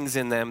some things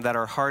in them that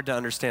are hard to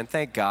understand.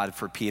 Thank God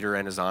for Peter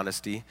and his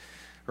honesty,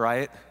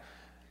 right?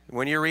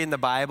 When you're reading the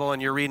Bible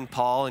and you're reading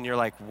Paul and you're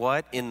like,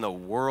 what in the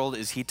world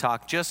is he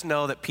talking? Just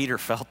know that Peter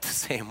felt the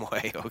same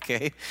way,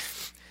 okay?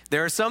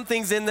 There are some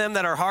things in them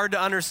that are hard to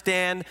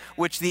understand,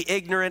 which the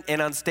ignorant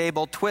and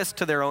unstable twist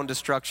to their own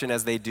destruction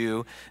as they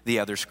do the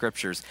other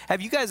scriptures. Have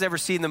you guys ever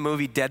seen the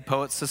movie Dead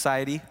Poets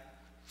Society?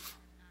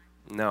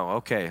 No,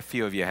 okay, a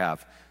few of you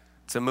have.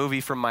 It's a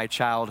movie from my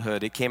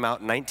childhood. It came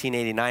out in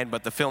 1989,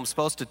 but the film's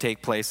supposed to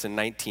take place in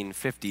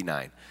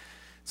 1959. It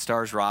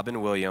stars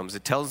Robin Williams.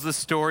 It tells the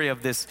story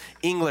of this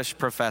English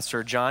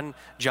professor, John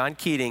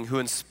Keating, who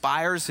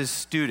inspires his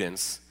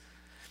students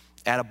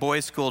at a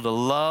boys' school to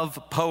love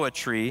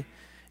poetry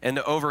and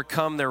to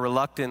overcome their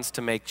reluctance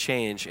to make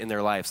change in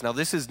their lives. Now,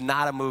 this is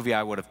not a movie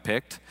I would have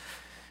picked.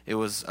 It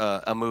was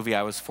a movie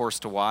I was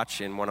forced to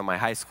watch in one of my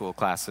high school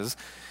classes.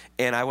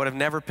 And I would have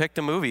never picked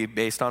a movie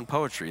based on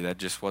poetry. That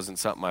just wasn't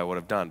something I would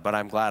have done. But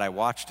I'm glad I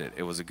watched it.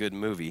 It was a good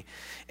movie.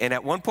 And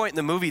at one point in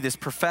the movie, this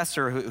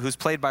professor, who's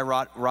played by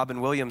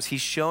Robin Williams,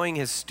 he's showing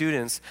his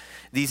students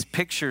these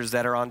pictures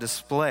that are on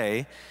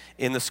display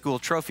in the school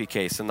trophy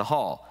case in the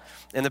hall.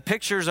 And the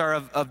pictures are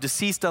of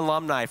deceased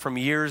alumni from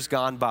years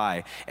gone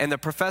by. And the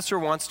professor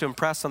wants to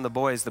impress on the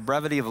boys the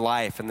brevity of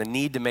life and the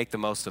need to make the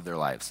most of their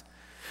lives.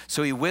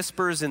 So he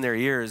whispers in their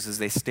ears as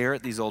they stare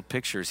at these old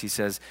pictures. He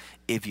says,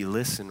 if you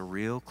listen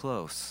real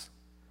close,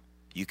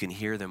 you can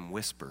hear them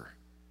whisper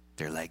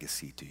their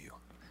legacy to you.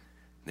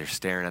 They're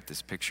staring at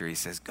this picture. He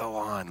says, go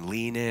on,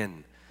 lean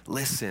in,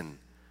 listen.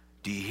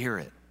 Do you hear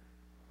it?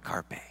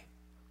 Carpe.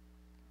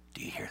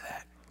 Do you hear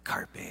that?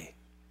 Carpe,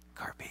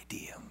 carpe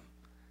diem.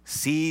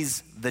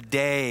 Seize the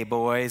day,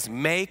 boys.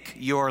 Make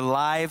your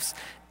lives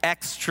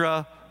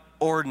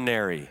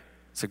extraordinary.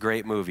 It's a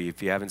great movie.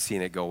 If you haven't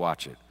seen it, go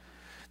watch it.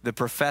 The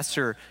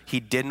professor, he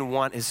didn't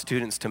want his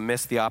students to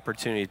miss the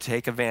opportunity to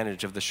take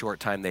advantage of the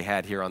short time they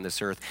had here on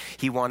this earth.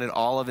 He wanted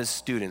all of his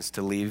students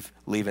to leave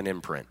an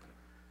imprint.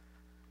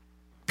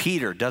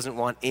 Peter doesn't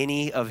want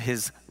any of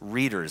his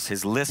readers,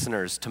 his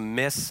listeners, to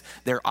miss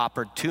their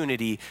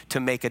opportunity to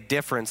make a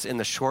difference in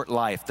the short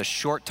life, the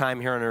short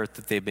time here on earth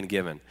that they've been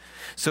given.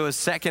 So his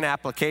second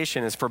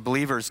application is for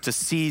believers to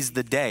seize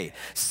the day.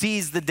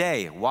 Seize the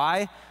day.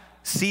 Why?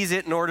 Seize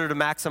it in order to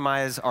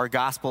maximize our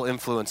gospel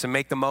influence and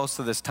make the most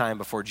of this time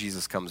before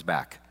Jesus comes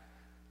back.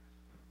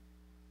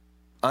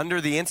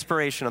 Under the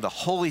inspiration of the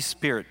Holy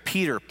Spirit,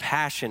 Peter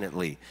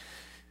passionately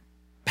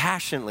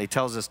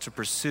tells us to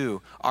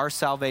pursue our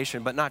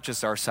salvation, but not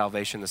just our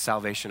salvation, the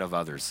salvation of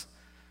others.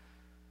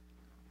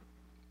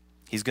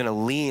 He's going to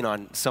lean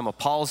on some of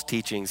Paul's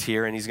teachings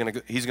here, and he's going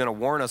to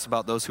warn us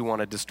about those who want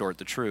to distort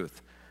the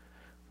truth.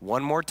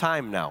 One more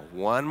time now,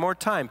 one more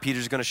time,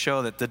 Peter's going to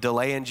show that the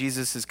delay in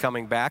Jesus is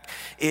coming back.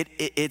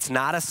 It's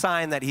not a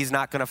sign that he's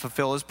not going to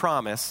fulfill his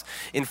promise.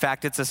 In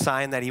fact, it's a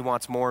sign that he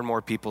wants more and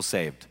more people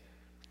saved.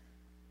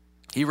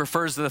 He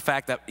refers to the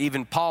fact that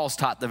even Paul's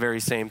taught the very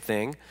same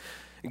thing.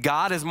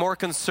 God is more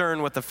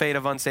concerned with the fate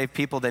of unsaved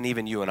people than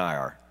even you and I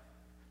are.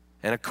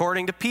 And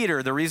according to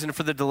Peter, the reason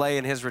for the delay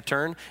in his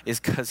return is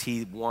because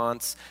he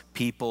wants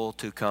people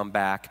to come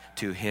back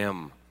to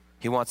him.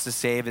 He wants to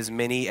save as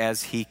many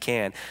as he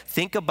can.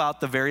 Think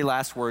about the very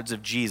last words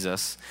of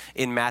Jesus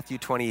in Matthew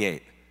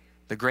 28,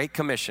 the Great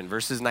Commission,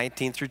 verses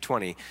 19 through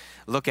 20.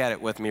 Look at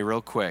it with me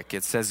real quick.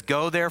 It says,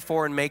 "Go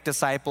therefore and make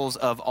disciples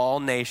of all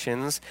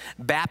nations,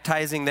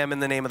 baptizing them in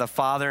the name of the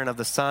Father and of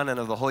the Son and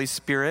of the Holy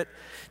Spirit,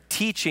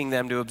 teaching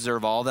them to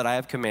observe all that I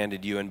have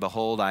commanded you, and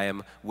behold, I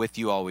am with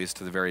you always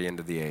to the very end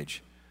of the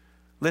age."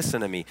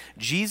 Listen to me.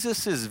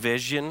 Jesus'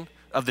 vision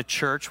of the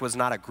church was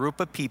not a group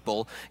of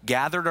people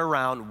gathered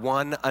around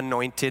one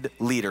anointed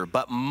leader,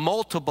 but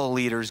multiple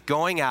leaders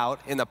going out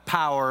in the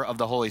power of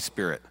the Holy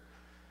Spirit.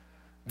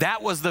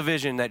 That was the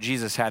vision that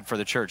Jesus had for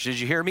the church. Did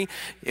you hear me?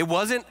 It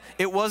wasn't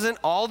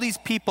all these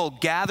people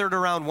gathered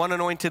around one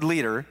anointed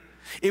leader.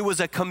 It was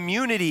a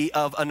community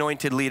of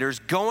anointed leaders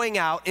going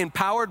out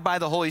empowered by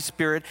the Holy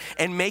Spirit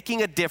and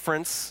making a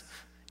difference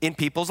in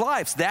people's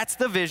lives. That's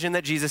the vision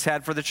that Jesus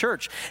had for the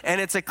church. And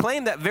it's a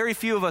claim that very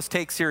few of us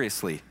take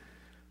seriously.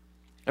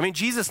 I mean,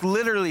 Jesus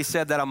literally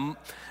said that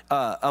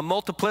a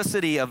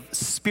multiplicity of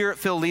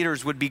spirit-filled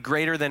leaders would be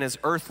greater than his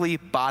earthly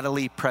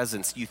bodily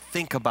presence. You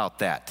think about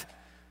that.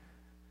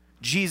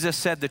 Jesus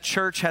said the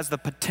church has the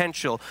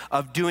potential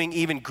of doing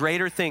even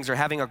greater things or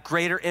having a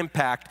greater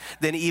impact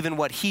than even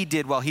what he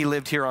did while he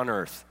lived here on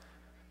earth.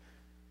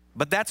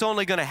 But that's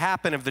only going to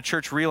happen if the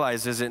church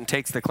realizes it and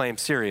takes the claim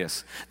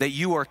serious, that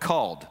you are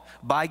called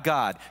by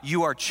God,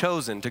 you are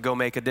chosen to go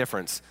make a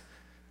difference.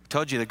 I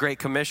told you the Great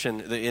Commission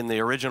in the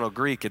original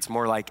Greek, it's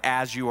more like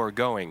as you are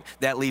going.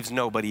 That leaves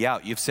nobody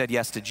out. You've said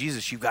yes to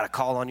Jesus. You've got a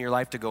call on your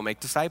life to go make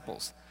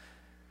disciples.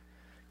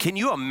 Can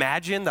you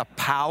imagine the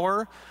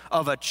power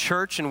of a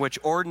church in which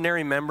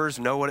ordinary members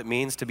know what it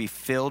means to be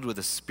filled with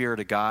the Spirit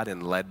of God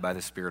and led by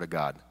the Spirit of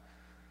God?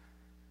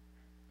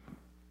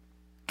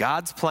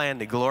 God's plan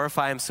to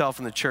glorify himself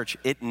in the church,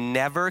 it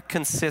never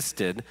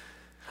consisted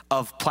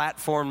of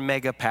platform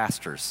mega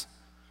pastors,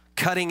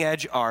 cutting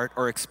edge art,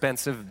 or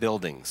expensive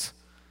buildings.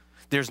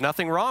 There's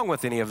nothing wrong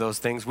with any of those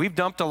things. We've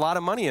dumped a lot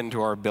of money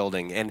into our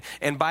building.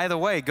 And by the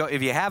way,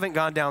 if you haven't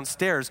gone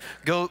downstairs,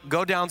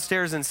 go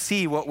downstairs and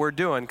see what we're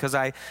doing, because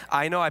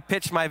I know I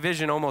pitched my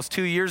vision almost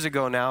 2 years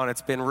ago now, and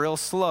it's been real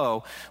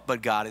slow,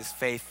 but God is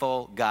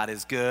faithful, God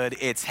is good,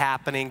 it's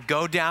happening.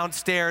 Go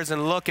downstairs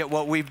and look at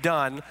what we've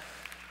done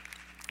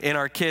in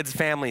our kids'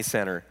 family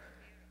center.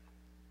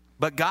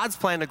 But God's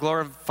plan to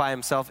glorify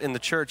himself in the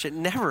church, it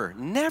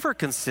never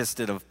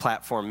consisted of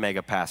platform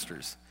mega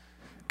pastors,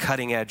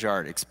 cutting edge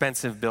art,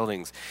 expensive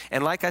buildings.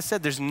 And like I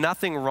said, there's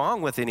nothing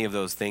wrong with any of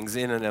those things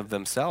in and of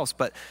themselves.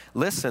 But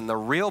listen, the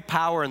real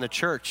power in the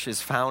church is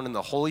found in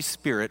the Holy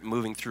Spirit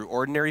moving through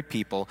ordinary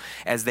people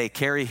as they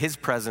carry his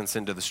presence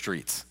into the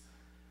streets.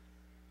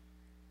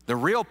 The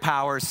real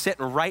power is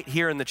sitting right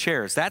here in the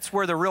chairs. That's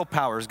where the real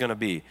power is going to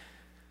be.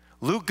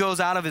 Luke goes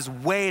out of his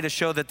way to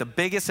show that the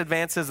biggest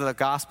advances of the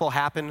gospel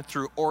happen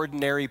through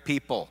ordinary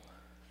people.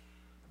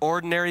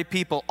 Ordinary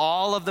people.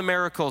 All of the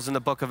miracles in the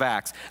book of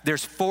Acts.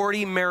 There's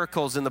 40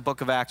 miracles in the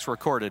book of Acts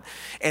recorded,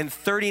 and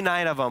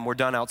 39 of them were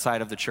done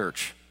outside of the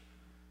church.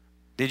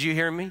 Did you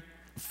hear me?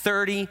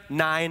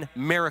 39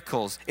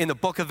 miracles in the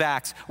book of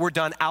Acts were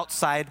done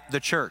outside the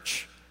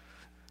church.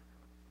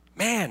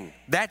 Man,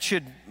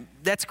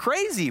 that's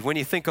crazy when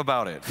you think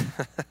about it.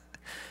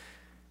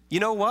 You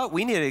know what?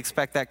 We need to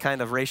expect that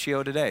kind of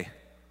ratio today.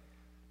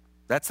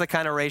 That's the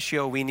kind of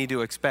ratio we need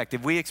to expect.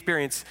 If we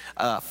experience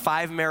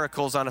 5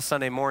 miracles on a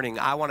Sunday morning,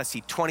 I want to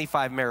see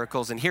 25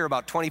 miracles and hear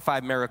about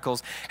 25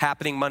 miracles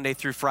happening Monday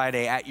through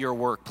Friday at your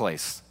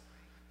workplace,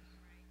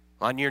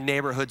 on your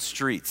neighborhood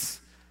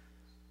streets.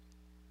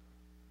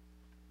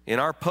 In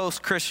our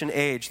post-Christian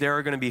age, there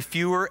are going to be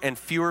fewer and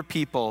fewer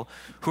people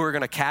who are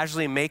going to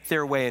casually make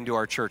their way into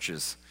our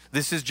churches.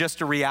 This is just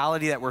a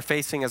reality that we're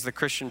facing as the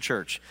Christian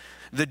church.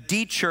 The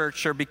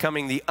de-churched are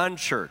becoming the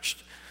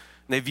unchurched.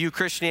 They view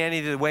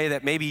Christianity the way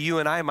that maybe you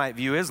and I might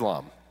view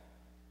Islam.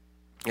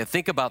 And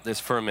think about this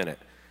for a minute.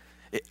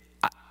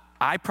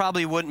 I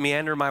probably wouldn't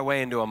meander my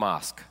way into a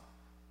mosque,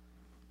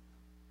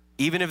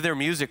 even if their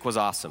music was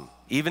awesome,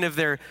 even if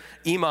their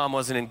imam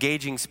was an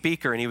engaging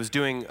speaker and he was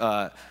doing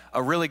a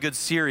really good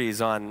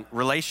series on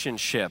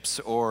relationships,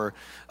 or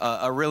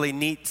a really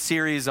neat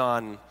series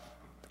on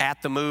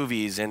at the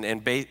movies and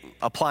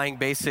applying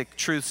basic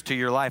truths to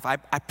your life. I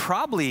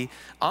probably,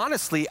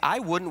 honestly, I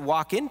wouldn't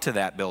walk into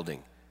that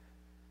building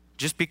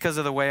just because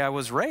of the way I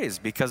was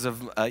raised, because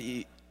of,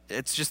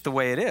 it's just the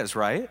way it is,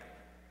 right?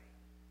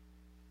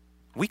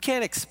 We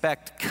can't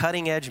expect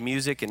cutting edge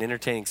music and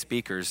entertaining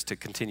speakers to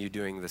continue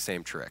doing the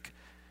same trick.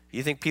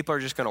 You think people are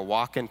just going to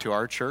walk into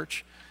our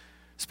church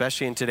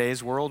especially in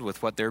today's world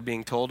with what they're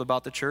being told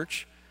about the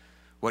church,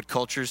 what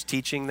culture's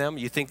teaching them.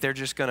 You think they're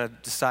just going to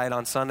decide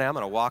on Sunday, I'm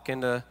going to walk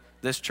into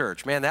this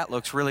church. Man, that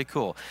looks really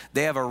cool.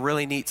 They have a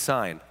really neat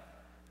sign.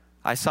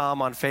 I saw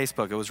them on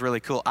Facebook. It was really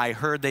cool. I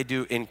heard they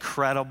do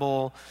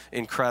incredible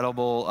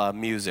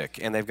music,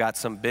 and they've got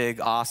some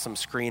big, awesome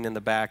screen in the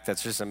back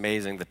that's just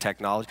amazing, the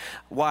technology.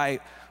 Why,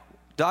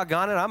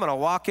 doggone it, I'm going to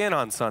walk in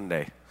on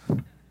Sunday.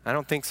 I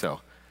don't think so.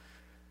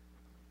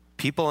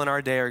 People in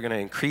our day are going to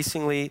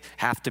increasingly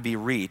have to be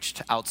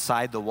reached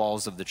outside the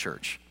walls of the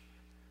church.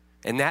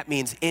 And that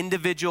means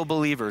individual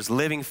believers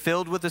living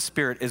filled with the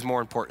Spirit is more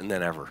important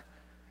than ever.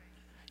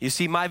 You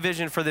see, my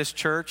vision for this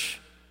church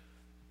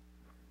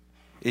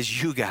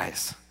is you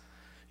guys.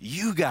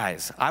 You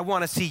guys. I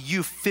want to see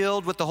you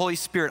filled with the Holy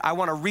Spirit. I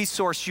want to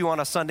resource you on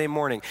a Sunday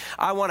morning.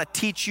 I want to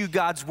teach you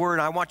God's word.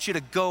 I want you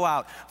to go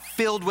out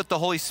filled with the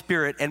Holy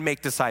Spirit and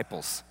make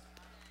disciples.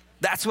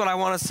 That's what I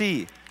want to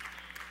see.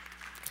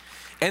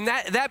 And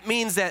that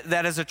means that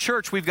as a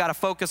church, we've got to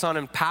focus on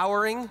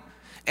empowering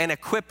and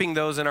equipping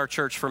those in our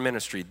church for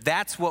ministry.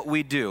 That's what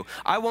we do.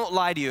 I won't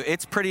lie to you,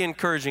 it's pretty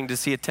encouraging to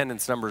see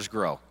attendance numbers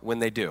grow when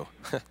they do.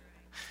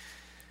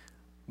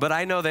 But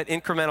I know that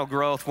incremental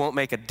growth won't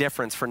make a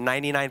difference for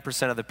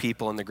 99% of the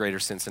people in the greater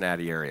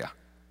Cincinnati area.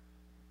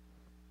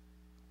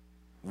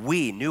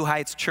 We, New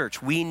Heights Church,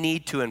 we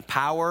need to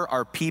empower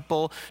our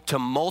people to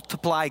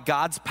multiply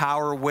God's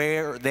power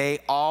where they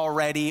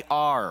already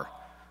are.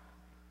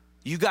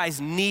 You guys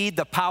need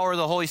the power of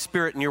the Holy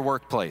Spirit in your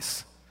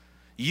workplace.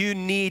 You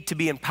need to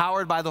be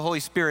empowered by the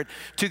Holy Spirit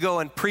to go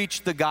and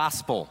preach the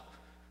gospel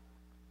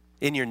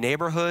in your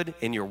neighborhood,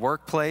 in your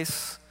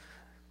workplace.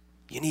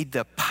 You need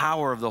the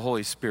power of the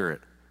Holy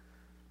Spirit.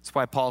 That's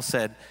why Paul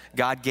said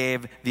God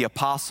gave the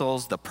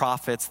apostles, the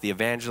prophets, the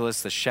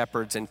evangelists, the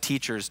shepherds, and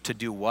teachers to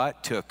do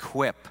what? To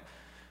equip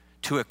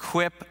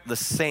the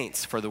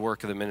saints for the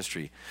work of the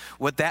ministry.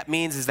 What that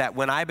means is that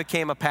when I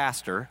became a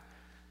pastor,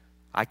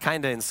 I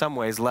kind of in some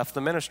ways left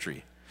the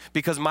ministry.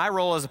 Because my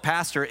role as a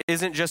pastor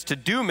isn't just to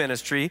do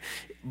ministry,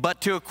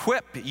 but to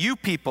equip you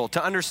people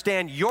to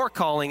understand your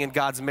calling in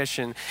God's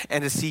mission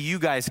and to see you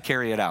guys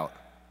carry it out.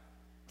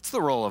 It's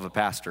the role of a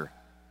pastor.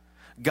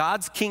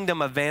 God's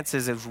kingdom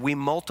advances as we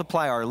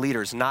multiply our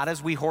leaders, not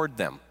as we hoard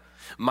them.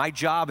 My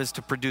job is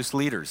to produce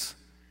leaders.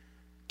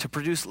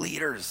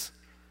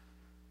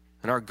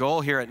 And our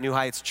goal here at New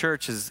Heights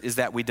Church is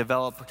that we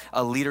develop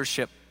a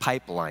leadership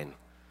pipeline.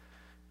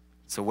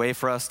 It's a way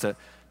for us to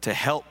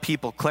help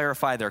people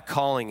clarify their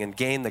calling and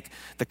gain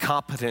the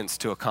competence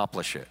to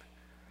accomplish it.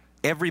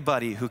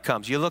 Everybody who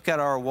comes, you look at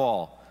our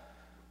wall,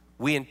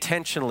 we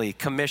intentionally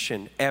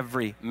commission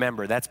every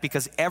member. That's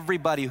because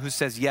everybody who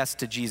says yes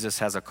to Jesus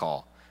has a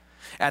call.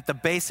 At the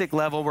basic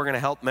level, we're going to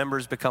help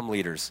members become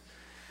leaders.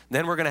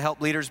 Then we're going to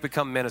help leaders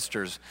become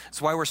ministers.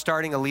 That's why we're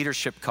starting a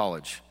leadership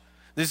college.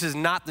 This is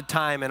not the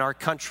time in our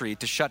country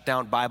to shut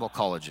down Bible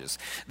colleges.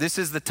 This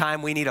is the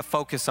time we need to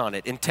focus on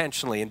it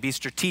intentionally and be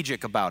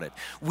strategic about it.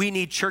 We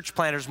need church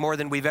planners more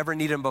than we've ever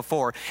needed them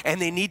before,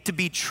 and they need to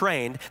be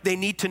trained. They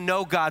need to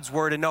know God's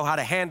word and know how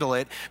to handle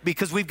it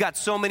because we've got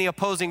so many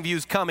opposing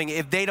views coming.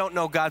 If they don't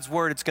know God's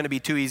word, it's going to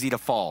be too easy to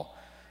fall.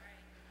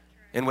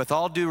 And with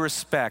all due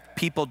respect,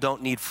 people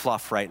don't need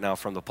fluff right now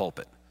from the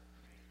pulpit.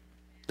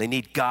 They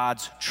need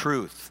God's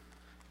truth.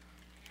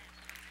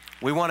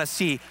 We want to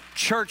see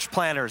church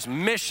planners,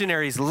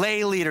 missionaries,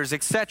 lay leaders,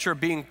 etc.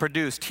 being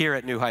produced here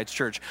at New Heights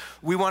Church.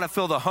 We want to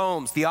fill the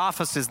homes, the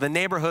offices, the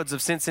neighborhoods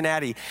of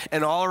Cincinnati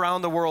and all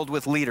around the world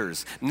with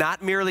leaders,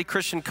 not merely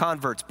Christian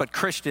converts, but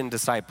Christian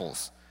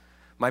disciples.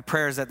 My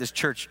prayer is that this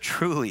church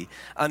truly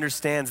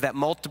understands that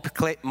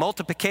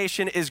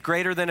multiplication is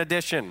greater than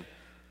addition.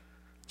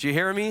 Do you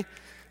hear me?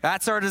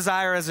 That's our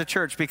desire as a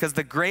church because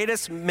the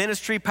greatest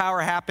ministry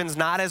power happens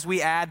not as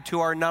we add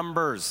to our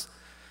numbers,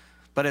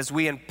 but as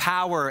we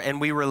empower and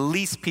we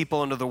release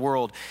people into the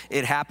world.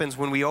 It happens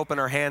when we open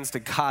our hands to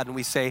God and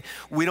we say,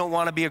 we don't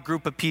want to be a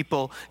group of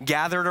people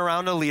gathered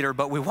around a leader,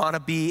 but we want to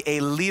be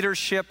a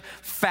leadership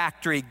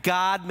factory.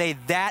 God, may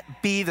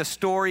that be the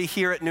story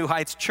here at New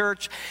Heights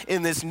Church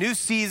in this new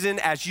season.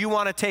 As you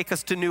want to take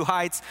us to new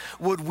heights,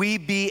 would we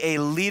be a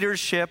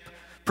leadership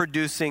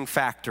producing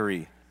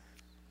factory?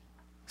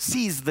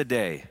 Seize the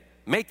day.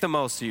 Make the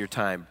most of your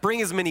time.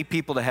 Bring as many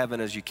people to heaven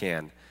as you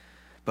can.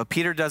 But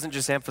Peter doesn't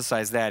just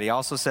emphasize that. He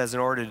also says in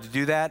order to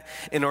do that,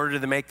 in order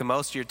to make the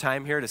most of your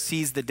time here, to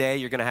seize the day,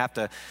 you're going to have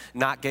to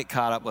not get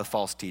caught up with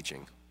false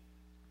teaching.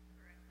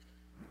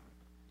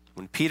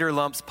 When Peter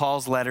lumps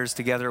Paul's letters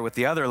together with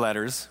the other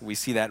letters, we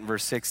see that in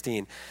verse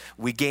 16,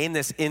 we gain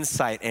this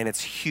insight, and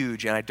it's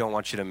huge, and I don't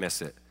want you to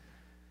miss it.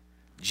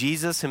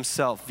 Jesus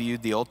himself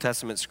viewed the Old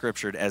Testament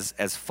scripture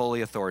as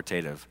fully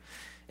authoritative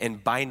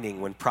and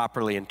binding when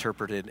properly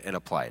interpreted and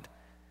applied.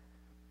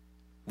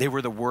 They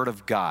were the word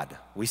of God.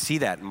 We see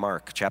that in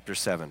Mark chapter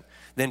 7.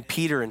 Then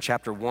Peter in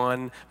chapter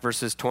 1,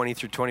 verses 20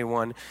 through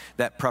 21,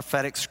 that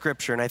prophetic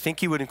scripture, and I think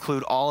he would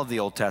include all of the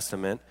Old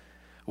Testament,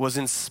 was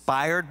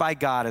inspired by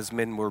God as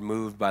men were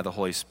moved by the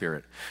Holy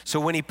Spirit. So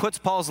when he puts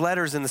Paul's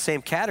letters in the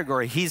same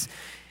category, he's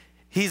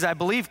He's, I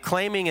believe,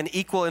 claiming an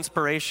equal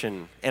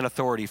inspiration and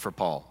authority for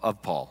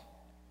Paul.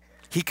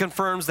 He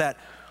confirms that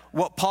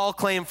what Paul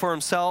claimed for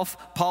himself,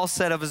 Paul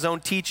said of his own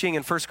teaching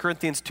in 1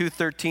 Corinthians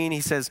 2:13, he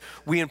says,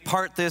 we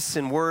impart this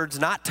in words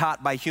not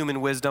taught by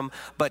human wisdom,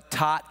 but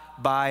taught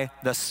by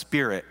the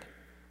Spirit.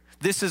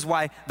 This is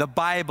why the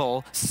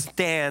Bible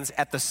stands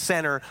at the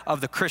center of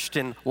the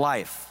Christian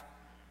life.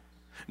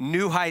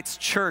 New Heights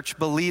Church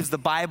believes the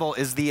Bible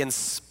is the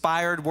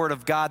inspired Word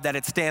of God, that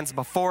it stands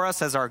before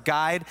us as our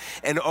guide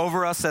and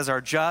over us as our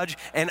judge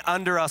and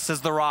under us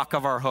as the rock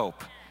of our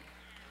hope.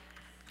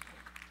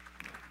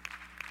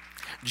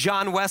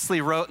 John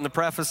Wesley wrote in the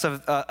preface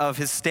of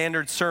his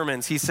standard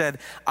sermons, he said,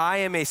 I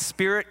am a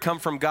spirit come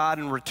from God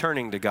and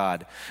returning to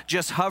God,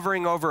 just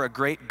hovering over a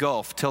great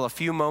gulf till a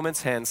few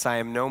moments hence I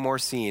am no more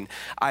seen.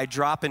 I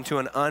drop into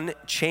an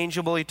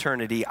unchangeable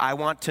eternity. I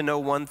want to know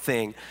one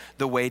thing,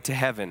 the way to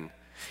heaven.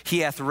 He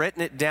hath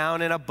written it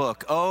down in a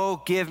book.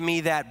 Oh, give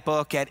me that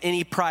book at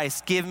any price.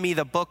 Give me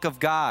the book of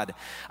God.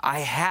 I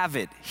have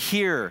it.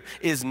 Here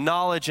is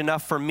knowledge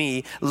enough for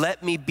me.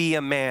 Let me be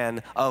a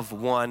man of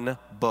one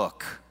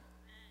book.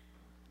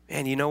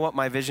 And you know what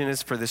my vision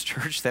is for this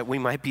church? That we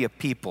might be a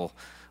people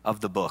of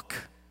the book.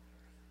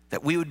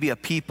 That we would be a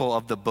people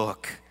of the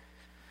book.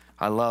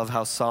 I love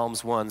how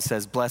Psalms 1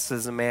 says, blessed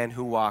is a man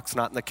who walks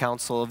not in the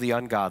counsel of the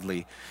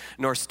ungodly,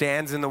 nor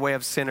stands in the way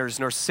of sinners,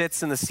 nor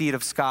sits in the seat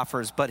of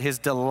scoffers, but his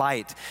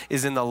delight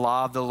is in the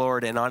law of the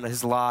Lord, and on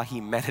his law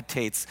he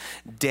meditates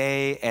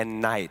day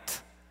and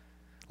night.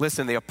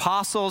 Listen, the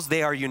apostles,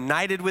 they are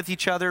united with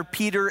each other,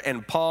 Peter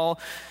and Paul,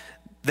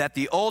 that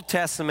the Old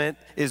Testament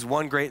is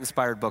one great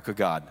inspired book of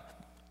God.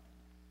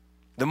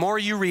 The more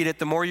you read it,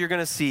 the more you're going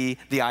to see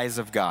the eyes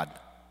of God.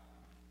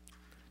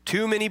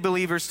 Too many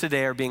believers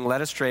today are being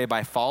led astray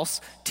by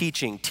false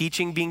teaching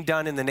being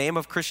done in the name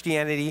of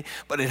Christianity,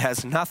 but it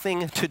has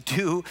nothing to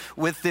do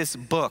with this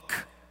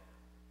book.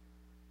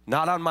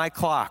 Not on my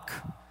clock.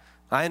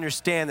 I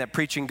understand that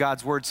preaching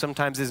God's word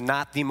sometimes is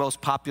not the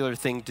most popular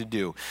thing to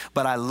do,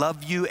 but I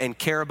love you and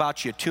care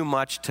about you too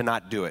much to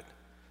not do it.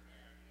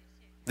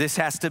 This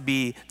has to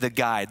be the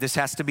guide. This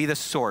has to be the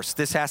source.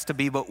 This has to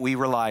be what we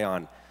rely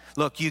on.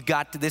 Look,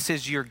 this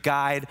is your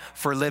guide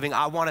for living.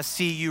 I want to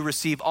see you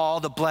receive all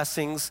the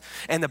blessings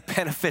and the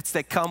benefits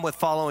that come with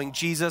following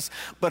Jesus.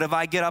 But if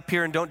I get up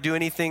here and don't do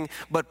anything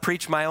but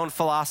preach my own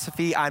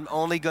philosophy, I'm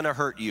only going to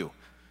hurt you.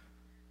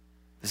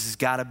 This has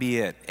got to be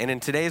it. And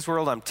in today's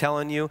world, I'm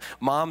telling you,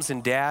 moms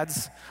and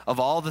dads, of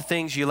all the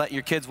things you let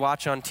your kids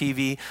watch on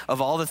TV,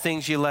 of all the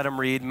things you let them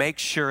read, make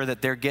sure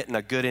that they're getting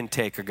a good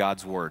intake of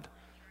God's word.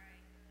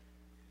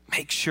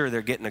 Make sure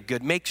they're getting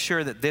make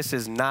sure that this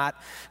is not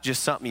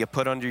just something you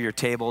put under your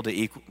table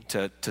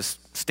to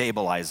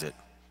stabilize it.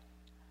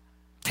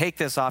 Take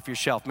this off your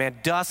shelf, man.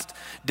 Dust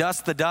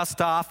the dust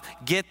off.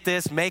 Get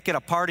this, make it a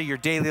part of your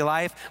daily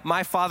life.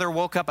 My father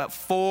woke up at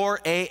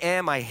 4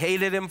 a.m. I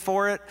hated him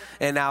for it,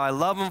 and now I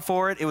love him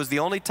for it. It was the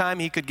only time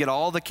he could get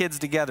all the kids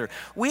together.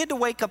 We had to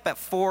wake up at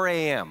 4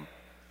 a.m.,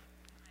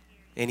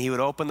 and he would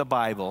open the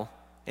Bible,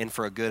 and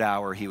for a good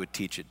hour, he would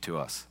teach it to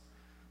us.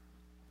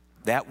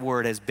 That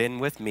word has been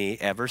with me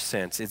ever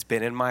since. It's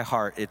been in my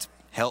heart. It's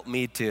helped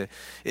me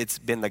it's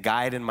been the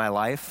guide in my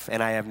life,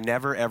 and I have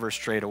never, ever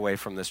strayed away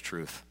from this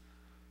truth.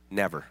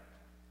 Never.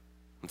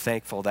 I'm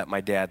thankful that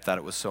my dad thought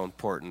it was so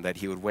important that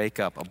he would wake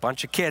up a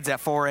bunch of kids at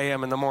 4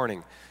 a.m. in the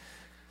morning.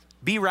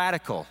 Be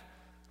radical.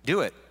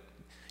 Do it.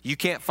 You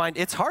can't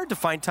it's hard to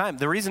find time.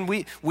 The reason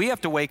we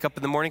have to wake up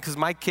in the morning because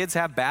my kids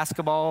have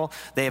basketball,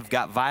 they've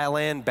got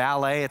violin,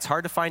 ballet. It's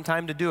hard to find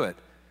time to do it.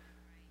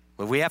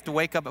 If we have to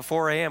wake up at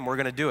 4 a.m., we're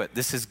going to do it.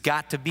 This has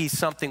got to be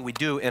something we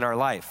do in our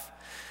life.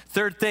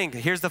 Third thing,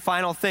 here's the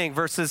final thing,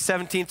 verses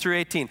 17 through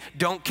 18.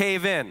 Don't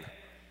cave in.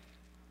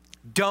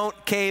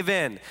 Don't cave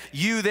in.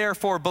 You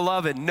therefore,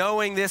 beloved,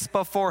 knowing this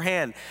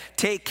beforehand,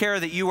 take care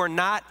that you are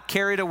not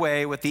carried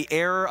away with the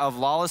error of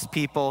lawless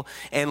people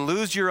and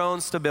lose your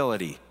own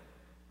stability.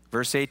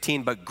 Verse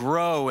 18, but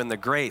grow in the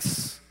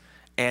grace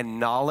and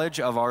knowledge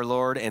of our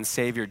Lord and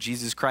Savior,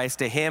 Jesus Christ.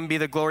 To him be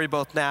the glory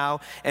both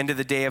now and to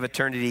the day of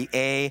eternity.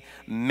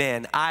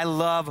 Amen. I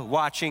love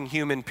watching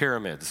human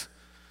pyramids.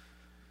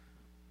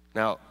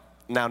 Now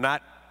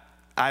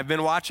I've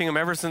been watching them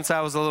ever since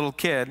I was a little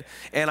kid,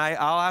 and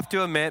I'll have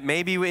to admit,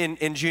 maybe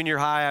in junior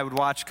high I would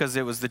watch because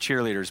it was the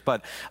cheerleaders,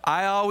 but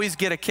I always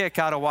get a kick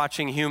out of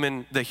watching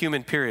the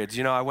human pyramids.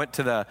 You know, I went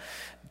to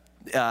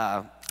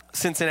the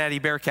Cincinnati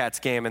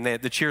Bearcats game, and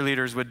the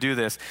cheerleaders would do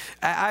this.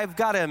 I've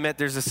got to admit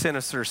there's a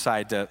sinister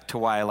side to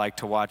why I like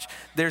to watch.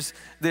 There's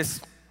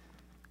this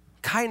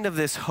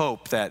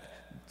hope that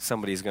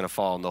somebody's going to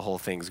fall and the whole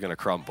thing's going to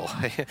crumble,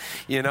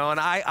 you know, and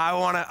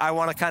I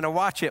want to kind of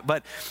watch it,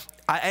 but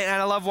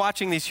I love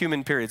watching these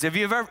human pyramids. If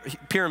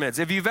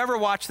you've ever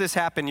watched this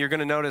happen, you're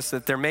going to notice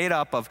that they're made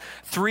up of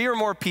 3 or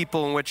more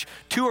people in which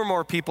 2 or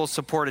more people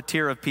support a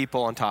tier of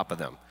people on top of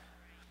them,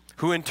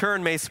 who in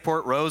turn may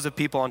support rows of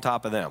people on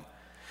top of them.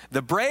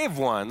 The brave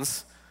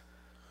ones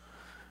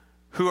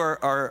who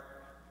are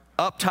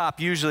up top,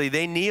 usually,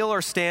 they kneel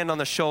or stand on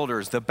the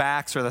shoulders, the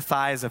backs or the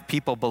thighs of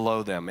people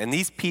below them. And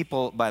these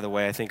people, by the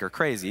way, I think are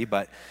crazy,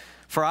 but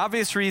for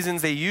obvious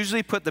reasons, they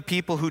usually put the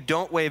people who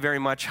don't weigh very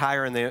much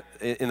higher in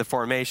the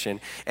formation,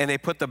 and they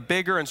put the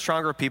bigger and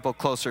stronger people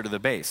closer to the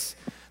base.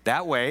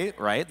 That way,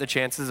 right, the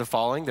chances of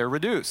falling, they're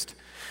reduced.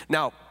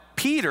 Now,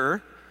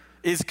 Peter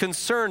is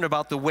concerned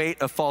about the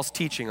weight of false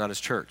teaching on his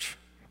church.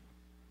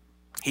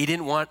 He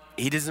doesn't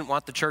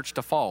want the church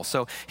to fall.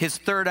 So his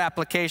third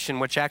application,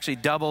 which actually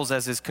doubles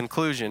as his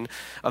conclusion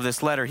of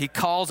this letter, he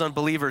calls on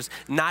believers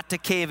not to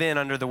cave in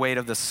under the weight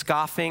of the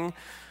scoffing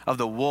of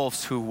the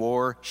wolves who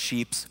wore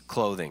sheep's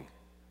clothing.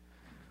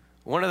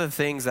 One of the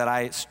things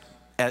that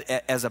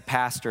as a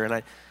pastor,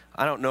 and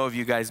I don't know if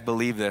you guys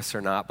believe this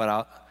or not,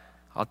 but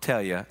I'll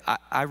tell you,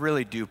 I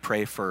really do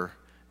pray for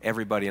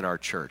everybody in our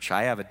church.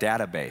 I have a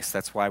database.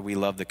 That's why we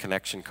love the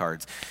connection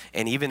cards.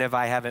 And even if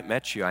I haven't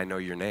met you, I know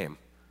your name.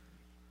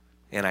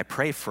 And I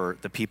pray for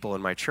the people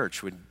in my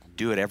church. We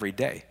do it every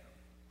day.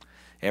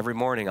 Every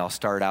morning I'll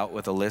start out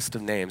with a list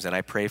of names, and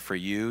I pray for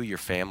you, your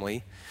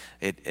family.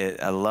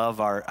 I love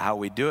how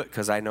we do it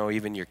because I know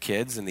even your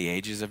kids and the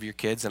ages of your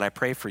kids, and I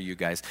pray for you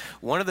guys.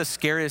 One of the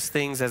scariest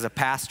things as a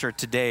pastor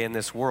today in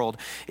this world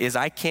is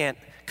I can't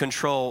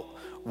control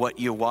what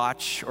you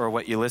watch or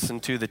what you listen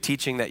to, the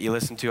teaching that you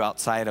listen to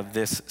outside of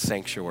this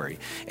sanctuary.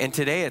 And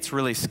today it's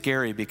really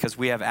scary because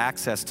we have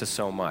access to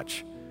so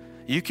much.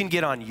 You can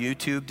get on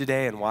YouTube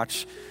today and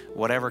watch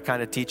whatever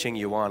kind of teaching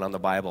you want on the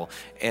Bible.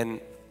 And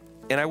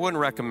I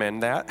wouldn't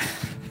recommend that.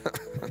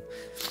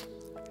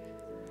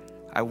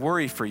 I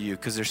worry for you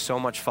because there's so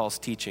much false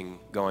teaching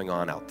going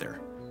on out there.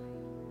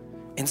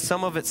 And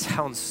some of it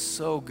sounds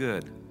so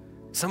good.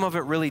 Some of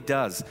it really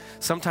does.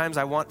 Sometimes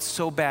I want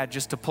so bad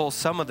just to pull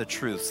some of the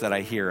truths that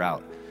I hear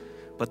out.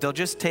 But they'll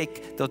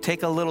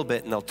take a little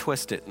bit and they'll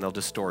twist it and they'll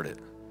distort it.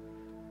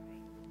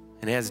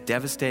 And it has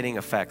devastating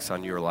effects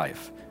on your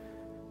life.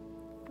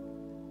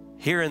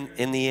 Here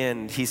in the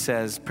end, he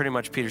says, pretty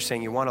much Peter's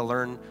saying, you want to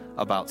learn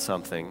about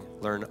something,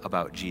 learn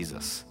about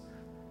Jesus.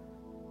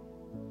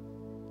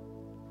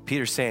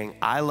 Peter's saying,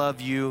 I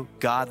love you,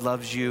 God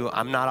loves you,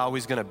 I'm not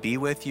always going to be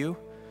with you.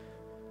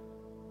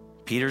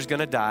 Peter's going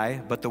to die,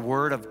 but the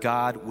word of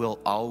God will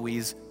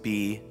always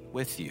be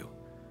with you.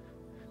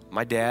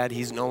 My dad,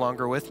 he's no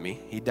longer with me.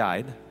 He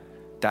died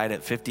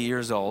at 50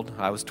 years old.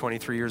 I was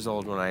 23 years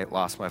old when I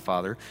lost my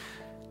father.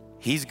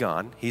 He's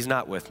gone. He's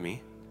not with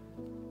me.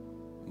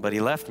 But he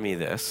left me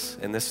this,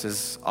 and this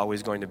is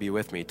always going to be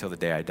with me till the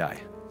day I die.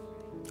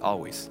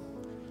 Always.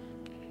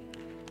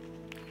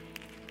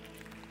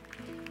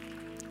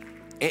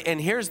 And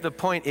here's the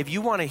point. If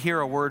you want to hear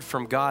a word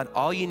from God,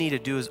 all you need to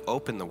do is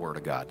open the word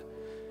of God.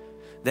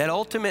 That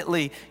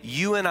ultimately,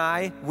 you and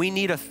I, we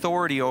need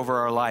authority over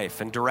our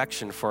life and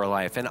direction for our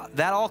life. And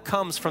that all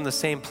comes from the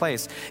same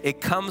place.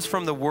 It comes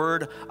from the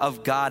word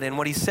of God. And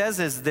what he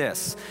says is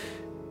this.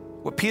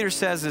 What Peter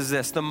says is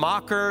this: the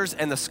mockers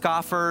and the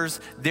scoffers,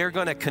 they're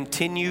going to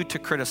continue to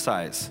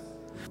criticize.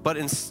 But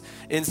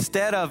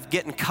instead of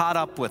getting caught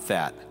up with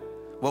that,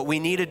 what we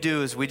need to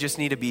do is we just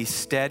need to be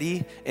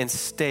steady and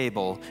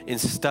stable in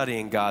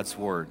studying God's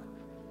word.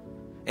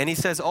 And he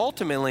says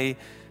ultimately,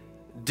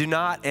 do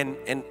not,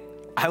 and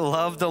I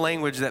love the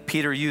language that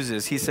Peter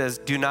uses. He says,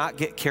 do not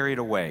get carried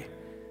away.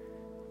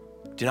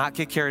 Do not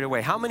get carried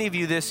away. How many of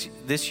you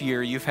this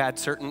year, you've had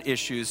certain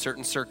issues,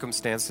 certain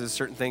circumstances,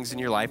 certain things in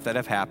your life that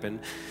have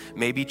happened,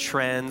 maybe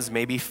trends,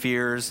 maybe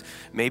fears,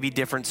 maybe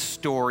different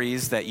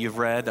stories that you've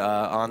read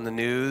on the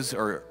news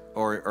or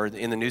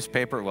in the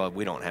newspaper? Well,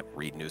 we don't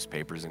read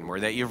newspapers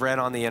anymore. That you've read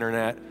on the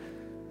internet,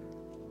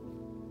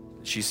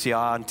 that you see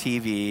on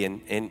TV,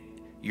 and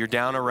you're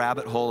down a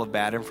rabbit hole of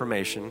bad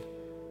information.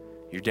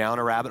 You're down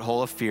a rabbit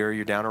hole of fear.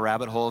 You're down a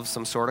rabbit hole of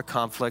some sort of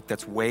conflict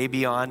that's way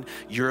beyond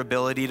your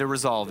ability to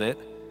resolve it,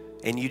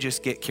 and you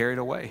just get carried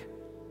away.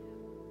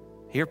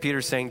 Here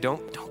Peter's saying,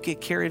 don't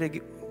get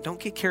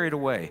carried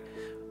away.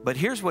 But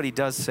here's what he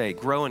does say: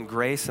 grow in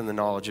grace and the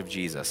knowledge of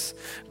Jesus.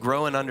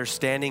 Grow in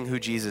understanding who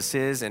Jesus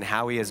is and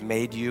how he has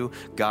made you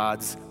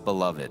God's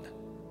beloved.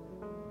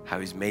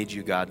 How he's made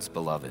you God's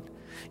beloved.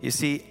 You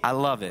see, I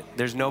love it.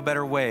 There's no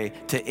better way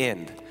to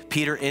end.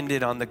 Peter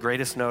ended on the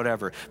greatest note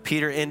ever.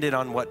 Peter ended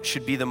on what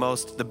should be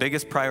the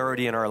biggest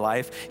priority in our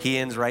life. He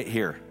ends right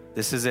here.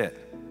 This is it.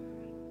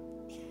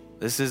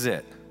 This is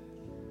it.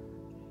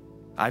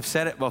 I've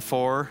said it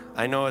before.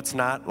 I know it's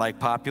not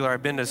popular.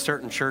 I've been to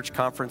certain church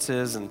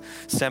conferences and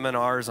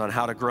seminars on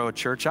how to grow a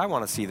church. I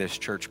want to see this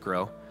church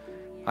grow.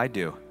 I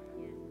do.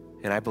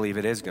 And I believe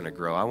it is going to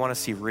grow. I want to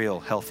see real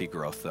healthy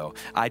growth, though.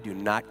 I do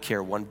not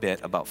care one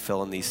bit about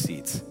filling these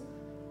seats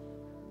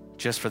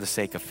just for the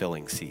sake of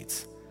filling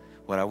seats.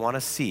 What I want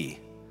to see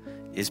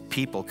is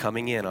people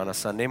coming in on a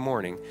Sunday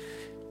morning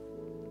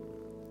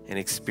and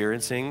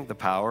experiencing the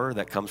power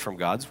that comes from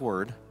God's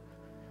word.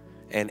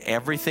 And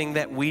everything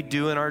that we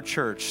do in our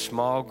church,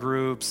 small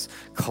groups,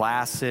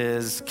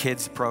 classes,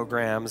 kids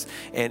programs,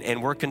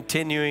 and we're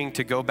continuing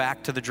to go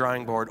back to the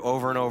drawing board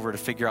over and over to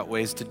figure out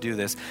ways to do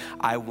this.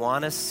 I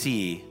want to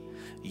see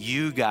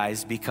you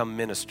guys become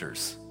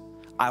ministers.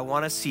 I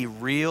want to see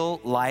real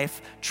life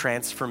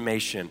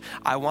transformation.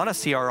 I want to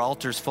see our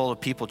altars full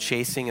of people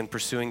chasing and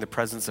pursuing the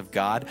presence of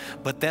God,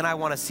 but then I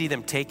want to see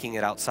them taking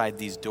it outside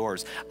these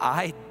doors.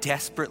 I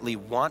desperately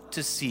want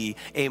to see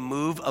a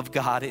move of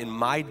God in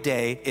my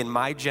day, in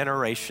my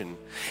generation,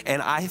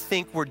 and I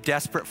think we're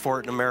desperate for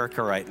it in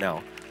America right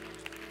now.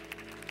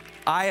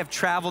 I have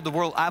traveled the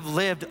world. I've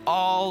lived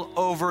all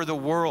over the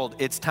world.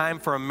 It's time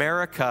for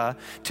America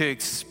to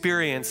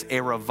experience a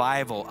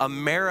revival.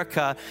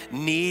 America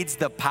needs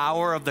the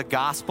power of the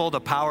gospel, the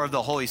power of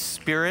the Holy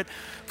Spirit,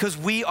 because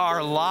we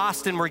are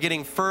lost and we're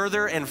getting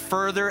further and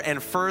further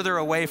and further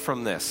away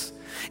from this.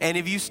 And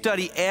if you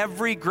study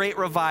every great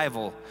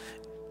revival,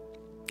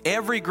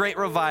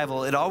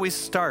 it always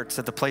starts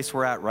at the place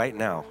we're at right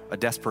now, a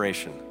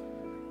desperation.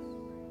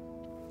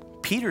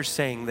 Peter's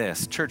saying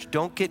this, church,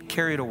 don't get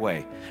carried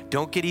away.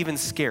 Don't get even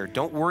scared.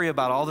 Don't worry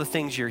about all the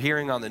things you're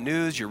hearing on the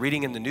news, you're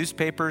reading in the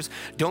newspapers.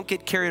 Don't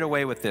get carried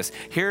away with this.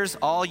 Here's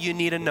all you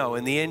need to know.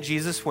 In the end,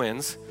 Jesus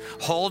wins.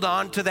 Hold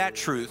on to that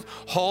truth.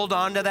 Hold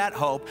on to that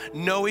hope.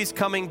 Know he's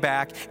coming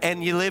back,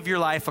 and you live your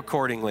life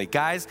accordingly.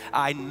 Guys,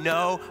 I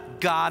know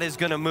God is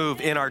going to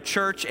move in our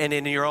church and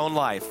in your own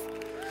life.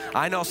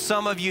 I know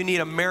some of you need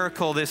a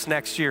miracle this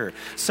next year.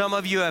 Some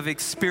of you have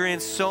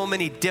experienced so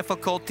many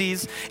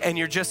difficulties and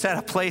you're just at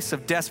a place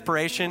of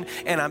desperation.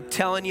 And I'm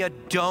telling you,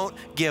 don't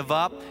give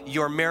up.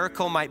 Your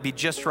miracle might be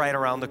just right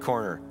around the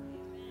corner.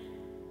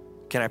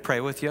 Can I pray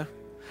with you?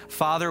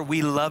 Father,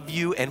 we love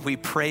you and we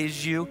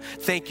praise you.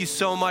 Thank you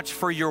so much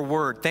for your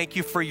word. Thank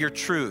you for your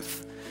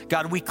truth.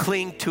 God, we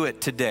cling to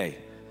it today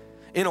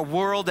in a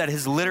world that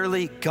has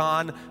literally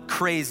gone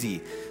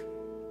crazy.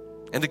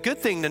 And the good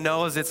thing to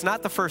know is it's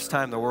not the first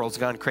time the world's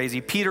gone crazy.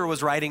 Peter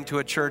was writing to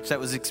a church that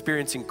was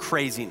experiencing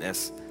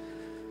craziness.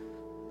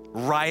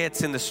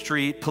 Riots in the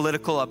street,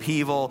 political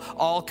upheaval,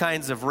 all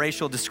kinds of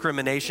racial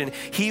discrimination.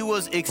 He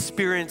was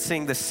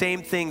experiencing the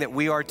same thing that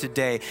we are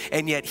today,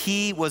 and yet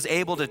he was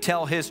able to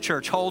tell his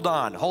church, hold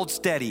on, hold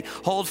steady,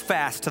 hold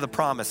fast to the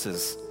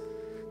promises.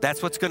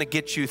 That's what's going to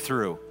get you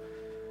through.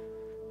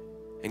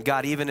 And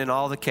God, even in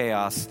all the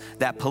chaos,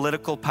 that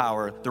political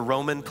power, the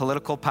Roman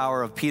political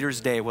power of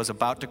Peter's day was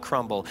about to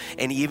crumble.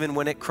 And even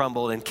when it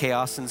crumbled and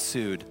chaos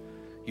ensued,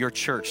 your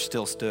church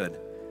still stood.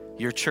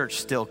 Your church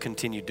still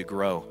continued to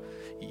grow.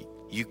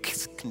 You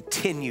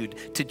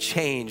continued to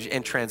change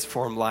and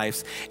transform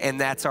lives. And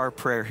that's our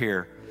prayer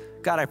here.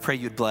 God, I pray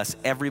you'd bless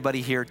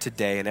everybody here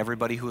today and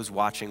everybody who is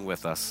watching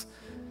with us.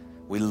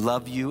 We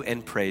love you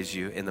and praise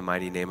you in the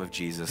mighty name of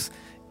Jesus.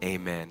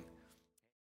 Amen.